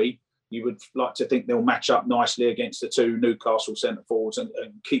three, you would like to think they'll match up nicely against the two Newcastle centre forwards and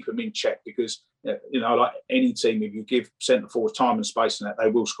keep them in check, because you know, like any team, if you give centre forwards time and space and that, they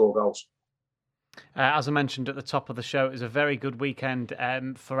will score goals. As I mentioned at the top of the show, it was a very good weekend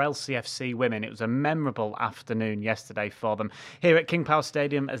for LCFC women. It was a memorable afternoon yesterday for them here at King Power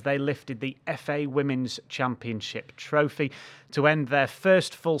Stadium as they lifted the FA Women's Championship trophy to end their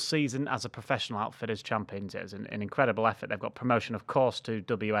first full season as a professional outfit as champions. It was an incredible effort. They've got promotion, of course, to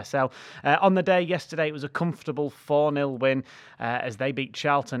WSL. On the day yesterday, it was a comfortable 4-0 win as they beat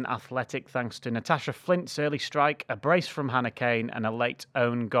Charlton Athletic thanks to Natasha Flint's early strike, a brace from Hannah Kane and a late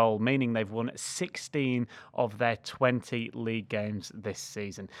own goal, meaning they've won 16 of their 20 league games this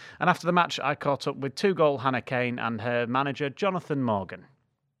season. And after the match, I caught up with 2-goal Hannah Kane and her manager, Jonathan Morgan.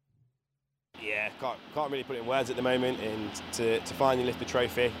 Yeah, can't really put it in words at the moment, and to finally lift the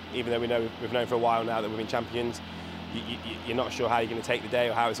trophy, even though we've known for a while now that we've been champions, you're not sure how you're going to take the day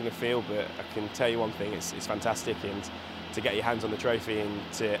or how it's going to feel, but I can tell you one thing, it's fantastic, and to get your hands on the trophy and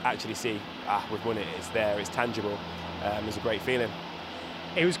to actually see, we've won it, it's there, it's tangible, it's a great feeling.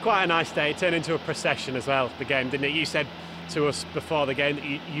 It was quite a nice day. It turned into a procession as well, the game, didn't it? You said to us before the game that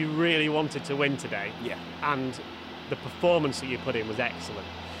you really wanted to win today. Yeah. And the performance that you put in was excellent.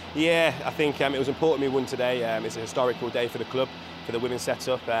 Yeah, I think it was important we won today. It's a historical day for the club, for the women's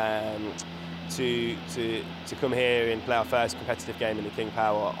setup. To come here and play our first competitive game in the King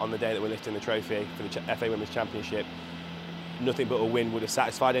Power on the day that we're lifting the trophy for the FA Women's Championship. Nothing but a win would have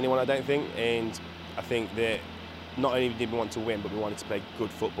satisfied anyone, I don't think. And I think that not only did we want to win, but we wanted to play good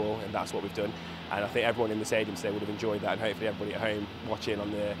football, and that's what we've done. And I think everyone in the stadium today would have enjoyed that, and hopefully everybody at home watching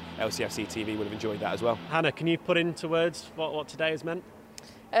on the LCFC TV would have enjoyed that as well. Hannah, can you put into words what today has meant?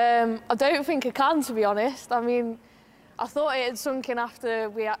 I don't think I can, to be honest. I mean, I thought it had sunk in after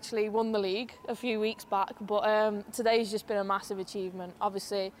we actually won the league a few weeks back, but today's just been a massive achievement.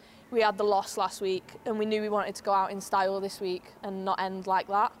 Obviously, we had the loss last week, and we knew we wanted to go out in style this week and not end like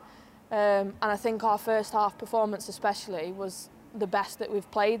that. And I think our first half performance especially was the best that we've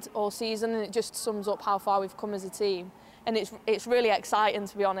played all season, and it just sums up how far we've come as a team. And it's really exciting,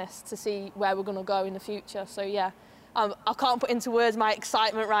 to be honest, to see where we're going to go in the future. So yeah, I can't put into words my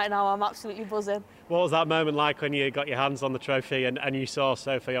excitement right now. I'm absolutely buzzing. What was that moment like when you got your hands on the trophy and you saw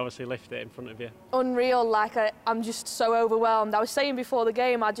Sophie obviously lift it in front of you? Unreal. Like I'm just so overwhelmed. I was saying before the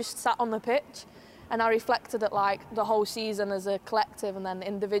game, I just sat on the pitch and I reflected at like the whole season as a collective and then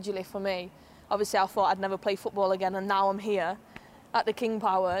individually for me. Obviously I thought I'd never play football again, and now I'm here at the King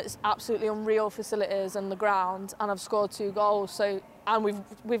Power. It's absolutely unreal facilities and the ground, and I've scored 2 goals. So, and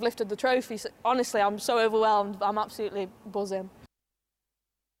we've lifted the trophy. So honestly, I'm so overwhelmed. I'm absolutely buzzing.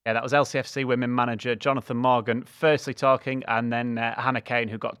 Yeah, that was LCFC women manager Jonathan Morgan firstly talking, and then Hannah Kane,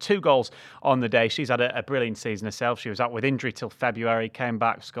 who got 2 goals on the day. She's had a brilliant season herself. She was out with injury till February, came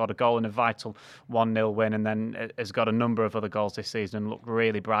back, scored a goal in a vital 1-0 win, and then has got a number of other goals this season and looked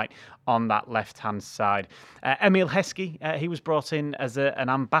really bright on that left-hand side. Emile Heskey, he was brought in as an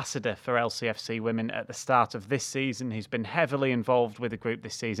ambassador for LCFC women at the start of this season. He's been heavily involved with the group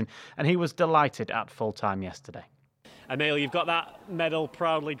this season, and he was delighted at full-time yesterday. Emile, you've got that medal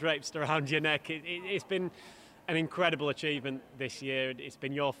proudly draped around your neck. It's been an incredible achievement this year. It's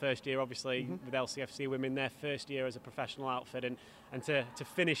been your first year, obviously, with LCFC Women, their first year as a professional outfit, and to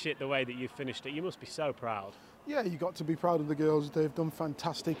finish it the way that you've finished it, you must be so proud. Yeah, you got to be proud of the girls. They've done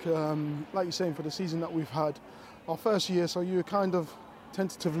fantastic, like you're saying, for the season that we've had. Our first year, so you're kind of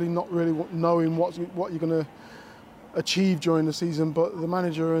tentatively not really knowing what you're going to achieve during the season, but the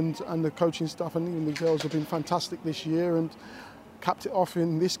manager and the coaching staff and even the girls have been fantastic this year and capped it off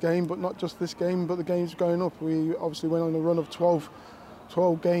in this game, but not just this game, but the games going up. We obviously went on a run of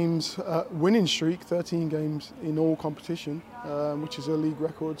 12 games winning streak, 13 games in all competition, which is a league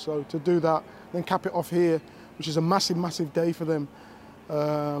record. So to do that, then cap it off here, which is a massive day for them,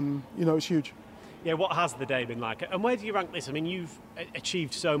 it's huge. Yeah, what has the day been like? And where do you rank this? I mean, you've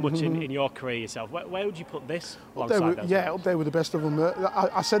achieved so much in your career yourself. Where would you put this alongside those? Yeah, up there with the best of them.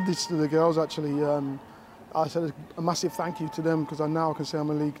 I said this to the girls, actually. I said a massive thank you to them, because I can say I'm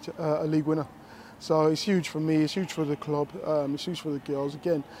a league winner. So it's huge for me, it's huge for the club, it's huge for the girls.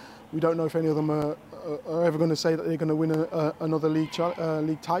 Again, we don't know if any of them are ever going to say that they're going to win another league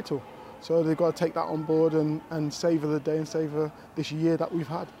title. So they've got to take that on board and savour the day and savour this year that we've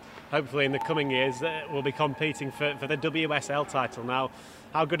had. Hopefully in the coming years we'll be competing for the WSL title. Now,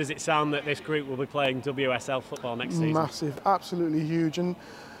 how good does it sound that this group will be playing WSL football next season? Massive, absolutely huge. And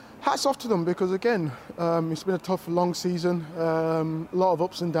hats off to them, because again, it's been a tough, long season, a lot of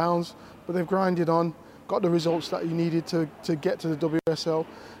ups and downs, but they've grinded on, got the results that you needed to get to the WSL.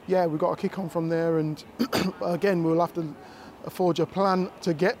 Yeah, we've got to kick on from there, and again, we'll have to forge a plan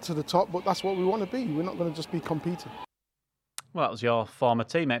to get to the top, but that's what we want to be. We're not going to just be competing. Well, that was your former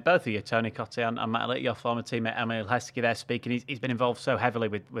teammate, both of you, Tony Cottee and Matt Elliott, your former teammate Emile Heskey there speaking. He's been involved so heavily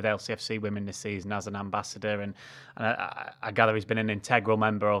with LCFC Women this season as an ambassador, and I gather he's been an integral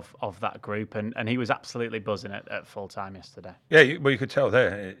member of that group, and he was absolutely buzzing at full time yesterday. Yeah, well, you could tell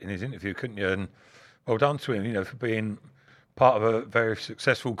there in his interview, couldn't you? And well done to him, for being part of a very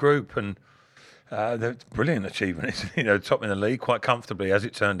successful group, and the brilliant achievement is, top in the league quite comfortably, as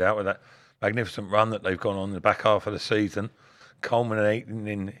it turned out, with that magnificent run that they've gone on in the back half of the season,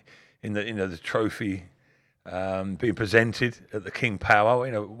 culminating in the trophy being presented at the King Power.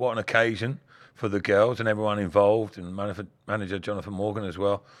 What an occasion for the girls and everyone involved, and manager Jonathan Morgan as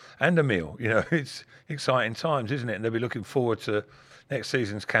well, and Emile. It's exciting times, isn't it? And they'll be looking forward to next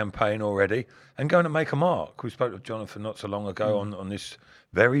season's campaign already and going to make a mark. We spoke to Jonathan not so long ago on this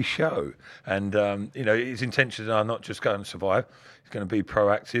very show, and his intentions are not just going to survive. He's going to be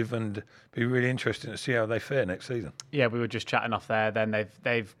proactive and be really interesting to see how they fare next season. Yeah, we were just chatting off there. Then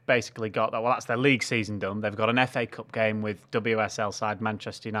they've basically got that. Well, that's their league season done. They've got an FA Cup game with WSL side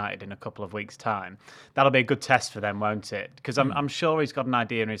Manchester United in a couple of weeks' time. That'll be a good test for them, won't it? Because I'm sure he's got an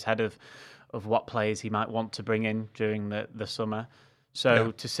idea in his head of what players he might want to bring in during the summer.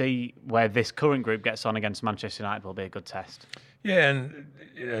 So to see where this current group gets on against Manchester United will be a good test. Yeah, and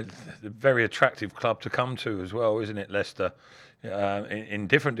a very attractive club to come to as well, isn't it, Leicester? In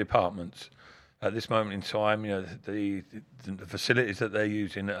different departments at this moment in time, the facilities that they're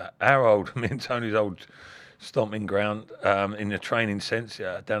using, me and Tony's old stomping ground, in the training sense,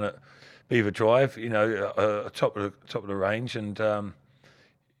 down at Beaver Drive, top of the range, and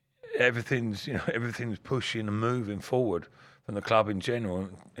everything's pushing and moving forward from the club in general,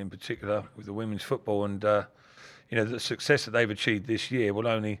 in particular with the women's football, and the success that they've achieved this year will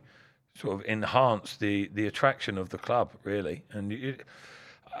only sort of enhance the attraction of the club, really. And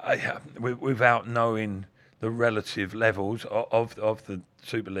without knowing the relative levels of the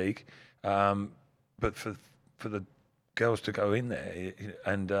Super League, but for the girls to go in there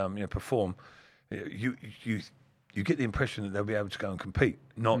and perform, you get the impression that they'll be able to go and compete,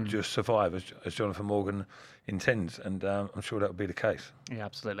 not just survive, as Jonathan Morgan intends, and I'm sure that will be the case. Yeah,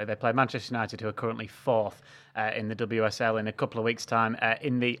 absolutely. They play Manchester United, who are currently fourth in the WSL, in a couple of weeks' time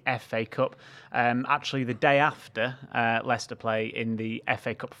in the FA Cup. Actually, the day after, Leicester play in the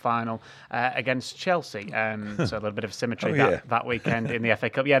FA Cup final against Chelsea. So a little bit of symmetry that weekend in the FA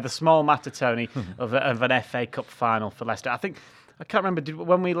Cup. Yeah, the small matter, Tony, of an FA Cup final for Leicester. I can't remember.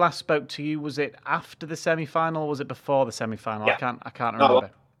 When we last spoke to you, was it after the semi-final or was it before the semi-final? Yeah. I can't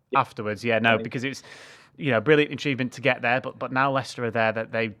remember. Afterwards, because brilliant achievement to get there. But now Leicester are there,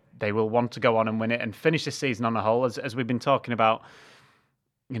 that they will want to go on and win it and finish this season on a whole, as we've been talking about.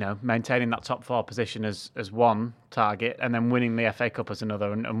 Maintaining that top 4 position as one target, and then winning the FA Cup as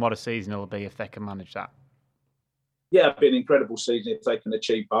another. And what a season it'll be if they can manage that. Yeah, it'll be an incredible season if they can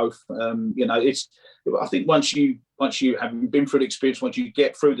achieve both. I think once you have been through the experience, once you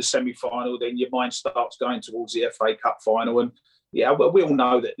get through the semi-final, then your mind starts going towards the FA Cup final. And yeah, we all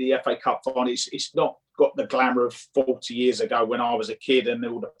know that the FA Cup final, it's not got the glamour of 40 years ago when I was a kid and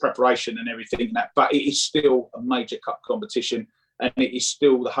all the preparation and everything. But it is still a major cup competition. And it is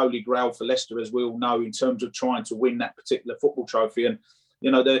still the holy grail for Leicester, as we all know, in terms of trying to win that particular football trophy. And,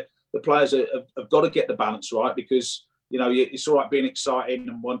 the players have got to get the balance right, because, it's all right being excited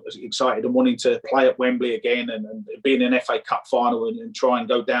and wanting to play at Wembley again and being in an FA Cup final and try and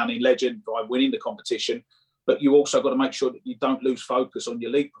go down in legend by winning the competition. But you also got to make sure that you don't lose focus on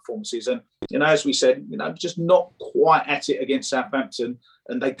your league performances. And, as we said, just not quite at it against Southampton,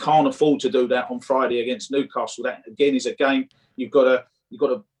 and they can't afford to do that on Friday against Newcastle. That, again, is a game you've got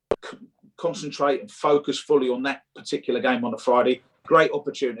to concentrate and focus fully on that particular game on a Friday. Great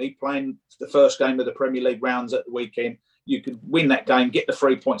opportunity, playing the first game of the Premier League rounds at the weekend. You could win that game, get the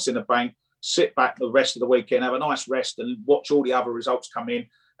 3 points in the bank, sit back the rest of the weekend, have a nice rest and watch all the other results come in.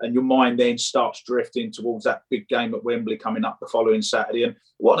 And your mind then starts drifting towards that big game at Wembley coming up the following Saturday. And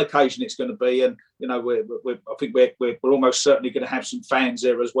what an occasion it's going to be. And, I think we're almost certainly going to have some fans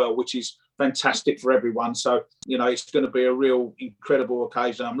there as well, which is fantastic for everyone. So, it's going to be a real incredible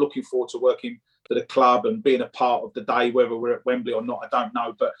occasion. I'm looking forward to working for the club and being a part of the day, whether we're at Wembley or not, I don't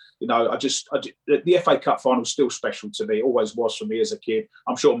know. But, the FA Cup final is still special to me. It always was for me as a kid.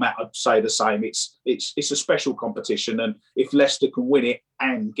 I'm sure Matt would say the same. It's a special competition. And if Leicester can win it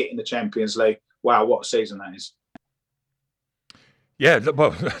and get in the Champions League, wow, what a season that is. Yeah,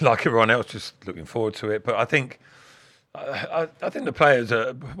 well, like everyone else, just looking forward to it. But I think the players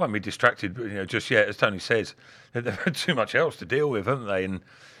won't be distracted, just yet. As Tony says, they've had too much else to deal with, haven't they? And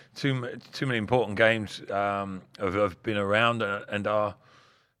too many important games have been around and are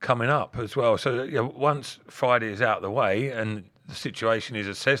coming up as well. So once Friday is out of the way and the situation is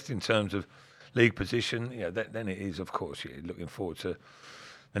assessed in terms of league position, then it is, of course, looking forward to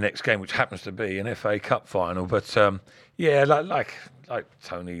the next game, which happens to be an FA Cup final. But like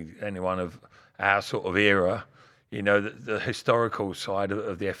Tony, anyone of our sort of era, the historical side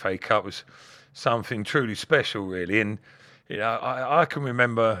of the FA Cup was something truly special, really. And I can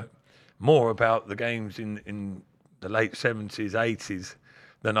remember more about the games in the late 70s, 80s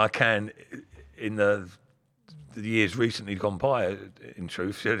than I can in the years recently gone by. In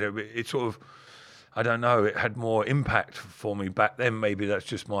truth, it sort of, I don't know, it had more impact for me back then. Maybe that's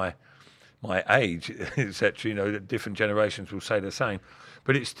just my age, etc. Different generations will say the same,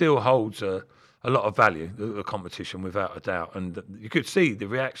 but it still holds a lot of value, the competition, without a doubt. And you could see the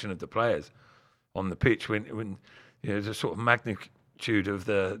reaction of the players on the pitch when the sort of magnitude of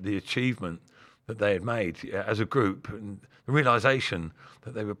the achievement that they had made as a group, and the realisation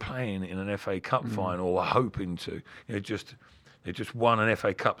that they were playing in an FA Cup final, or hoping to. They just won an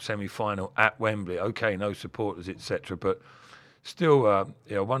FA Cup semi-final at Wembley. Okay, no supporters, etc., but still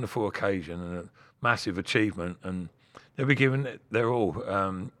a wonderful occasion and a massive achievement, and they'll be given their all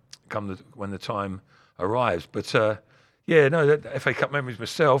when the time arrives. But the FA Cup memories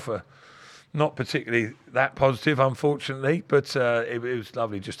myself are not particularly that positive, unfortunately, but it was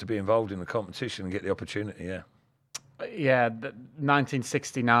lovely just to be involved in the competition and get the opportunity, Yeah,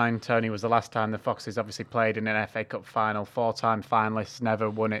 1969, Tony, was the last time the Foxes obviously played in an FA Cup final. 4-time finalists, never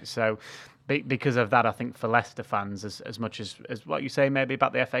won it. So because of that, I think for Leicester fans, as much as what you say maybe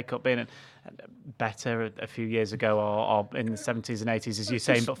about the FA Cup being better a few years ago or in the 70s and 80s, as you're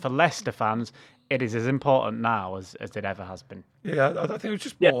saying, but for Leicester fans, it is as important now as it ever has been. Yeah, I think it was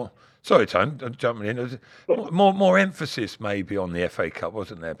just more... Sorry, Tone, I'm jumping in. There was more emphasis maybe on the FA Cup,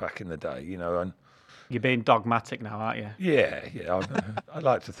 wasn't there, back in the day, and... You're being dogmatic now, aren't you? Yeah, I'd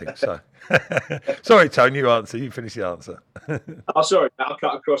like to think so. Sorry, Tony, you finish the answer. Sorry, I'll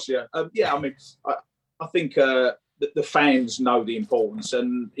cut across you. I think the fans know the importance,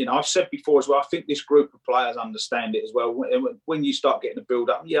 and I've said before as well, I think this group of players understand it as well. When you start getting a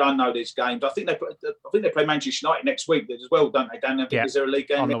build-up, I know there's games. I think they play Manchester United next week as well, don't they, Dan? Is there a league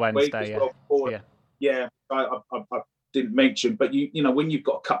game on the next Wednesday? Week as well? I didn't mention, but when you've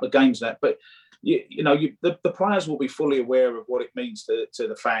got a couple of games that, but. The players will be fully aware of what it means to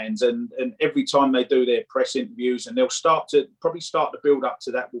the fans, and every time they do their press interviews, and they'll probably start to build up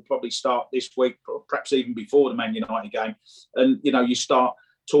to that. Will probably start this week, perhaps even before the Man United game, and you start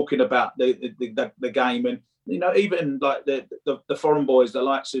talking about the game. And even like the foreign boys, the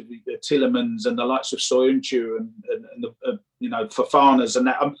likes of the Tillemans and the likes of Soyuncu and the Fofanas and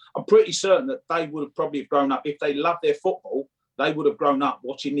that. I'm pretty certain that they would have probably grown up, if they loved their football, they would have grown up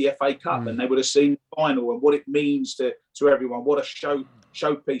watching the FA Cup and they would have seen the final and what it means to everyone, what a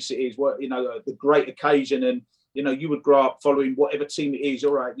showpiece it is, what the great occasion. And you would grow up following whatever team it is.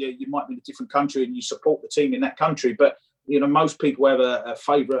 All right, yeah, you might be in a different country and you support the team in that country, but most people have a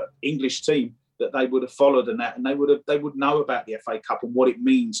favourite English team that they would have followed and they would know about the FA Cup and what it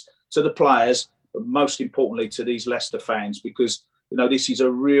means to the players, but most importantly to these Leicester fans, because this is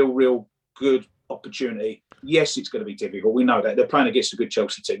a real good opportunity. Yes, it's going to be difficult. We know that they're playing against a good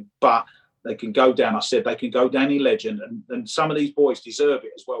Chelsea team, but they can go down. I said they can go down in legend, and some of these boys deserve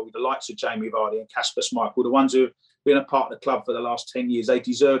it as well. With the likes of Jamie Vardy and Kasper Schmeichel, the ones who have been a part of the club for the last 10 years, they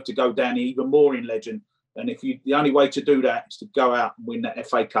deserve to go down even more in legend. And the only way to do that is to go out and win that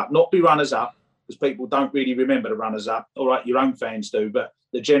FA Cup, not be runners up, because people don't really remember the runners up. All right, your own fans do, but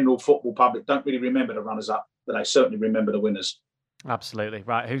the general football public don't really remember the runners up, but they certainly remember the winners. Absolutely.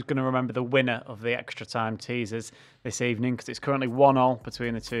 Right, who's going to remember the winner of the extra time teasers this evening? Because it's currently 1-1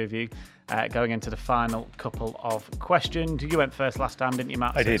 between the two of you going into the final couple of questions. You went first last time, didn't you,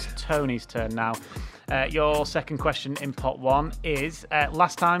 Matt? I did. It's Tony's turn now. Your second question in pot one is,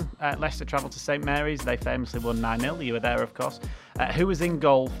 last time Leicester travelled to St Mary's, they famously won 9-0. You were there, of course. Who was in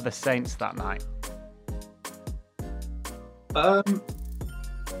goal for the Saints that night? You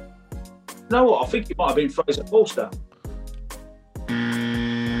know what? I think it might have been Fraser Forster.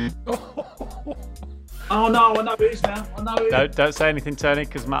 Oh no, I know it is now. I know it is. Don't say anything, Tony,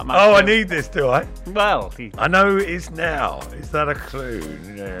 because Matt might. Oh, I need this, do I? Well, I know it is now. Is that a clue?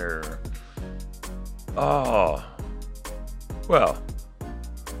 No. Oh. Well.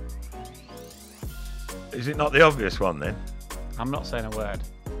 Is it not the obvious one then? I'm not saying a word.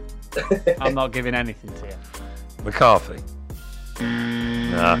 I'm not giving anything to you. McCarthy.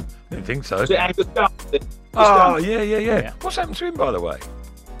 No, I didn't think so. Is it Angus Gunn? Oh, yeah. What's happened to him, by the way?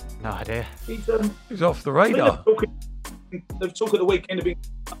 No idea. He's off the radar. They've talked at the weekend of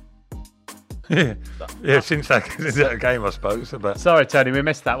since that game, I suppose. But sorry, Tony, we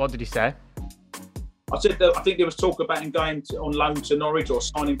missed that. What did you say? I said that I think there was talk about him going on loan to Norwich or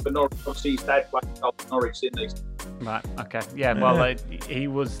signing for Norwich. Obviously, his dad played for Norwich, didn't he? Right, okay. Yeah, well, he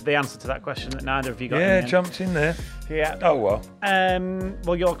was the answer to that question that neither of you got. Yeah, jumped in there. Yeah. Oh, well.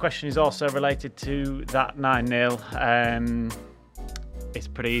 Well, your question is also related to that 9-0. It's a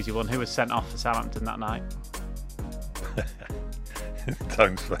pretty easy one. Who was sent off for Southampton that night?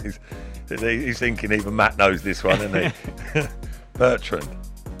 Tone's face. He's thinking even Matt knows this one, isn't he? Bertrand.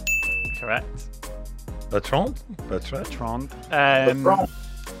 Correct. Bertrand.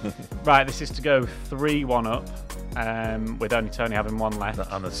 Right, this is to go 3-1 up, with only Tony having one left. An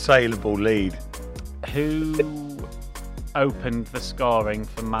unassailable lead. Who opened the scoring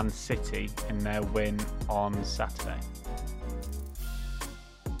for Man City in their win on Saturday?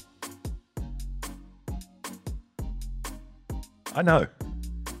 I know.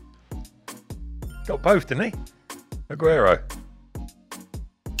 Got both, didn't he? Aguero.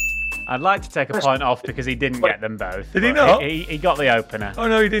 I'd like to take a point off because he didn't get them both. Did he not? He got the opener. Oh,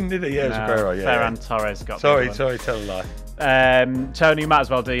 no, he didn't, did he? Yeah, it was Aguero. Yeah, Ferran Torres got Sorry, the tell a lie. Tony, you might as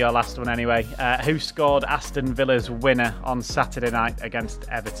well do your last one anyway. Who scored Aston Villa's winner on Saturday night against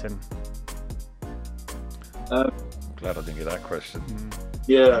Everton? I'm glad I didn't get that question.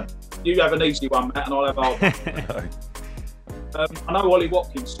 Yeah. You have an easy one, Matt, and I'll have our one. I know Ollie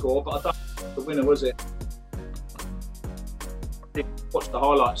Watkins scored, but I don't know the winner, was it? I did watch the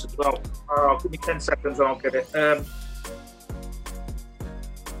highlights as well. Give me 10 seconds and I'll get it.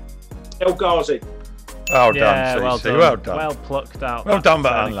 El Ghazi. Well done, well CC. done. Well done. Well plucked out. Well done,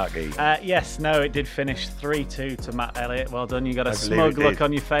 but unlucky. Yes, no, it did finish 3-2 to Matt Elliott. Well done. You got a I believe smug it look did.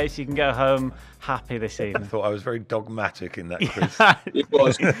 on your face. You can go home happy this I evening. thought I was very dogmatic in that quiz. It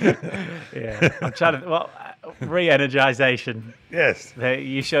was. Yeah, I'm trying to. Well, re-energisation. Yes.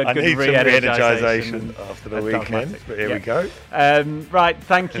 You showed I good need some re-energisation re-energisation after the weekend, but here we go. Right,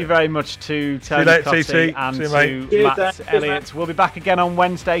 thank you very much to Tony later, Cottee CC. and See you, to mate. Matt Cheers, Elliott. Matt. We'll be back again on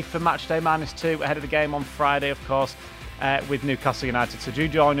Wednesday for Matchday -2 ahead of the game on Friday, of course, with Newcastle United. So do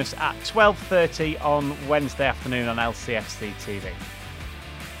join us at 12:30 on Wednesday afternoon on LCFC TV.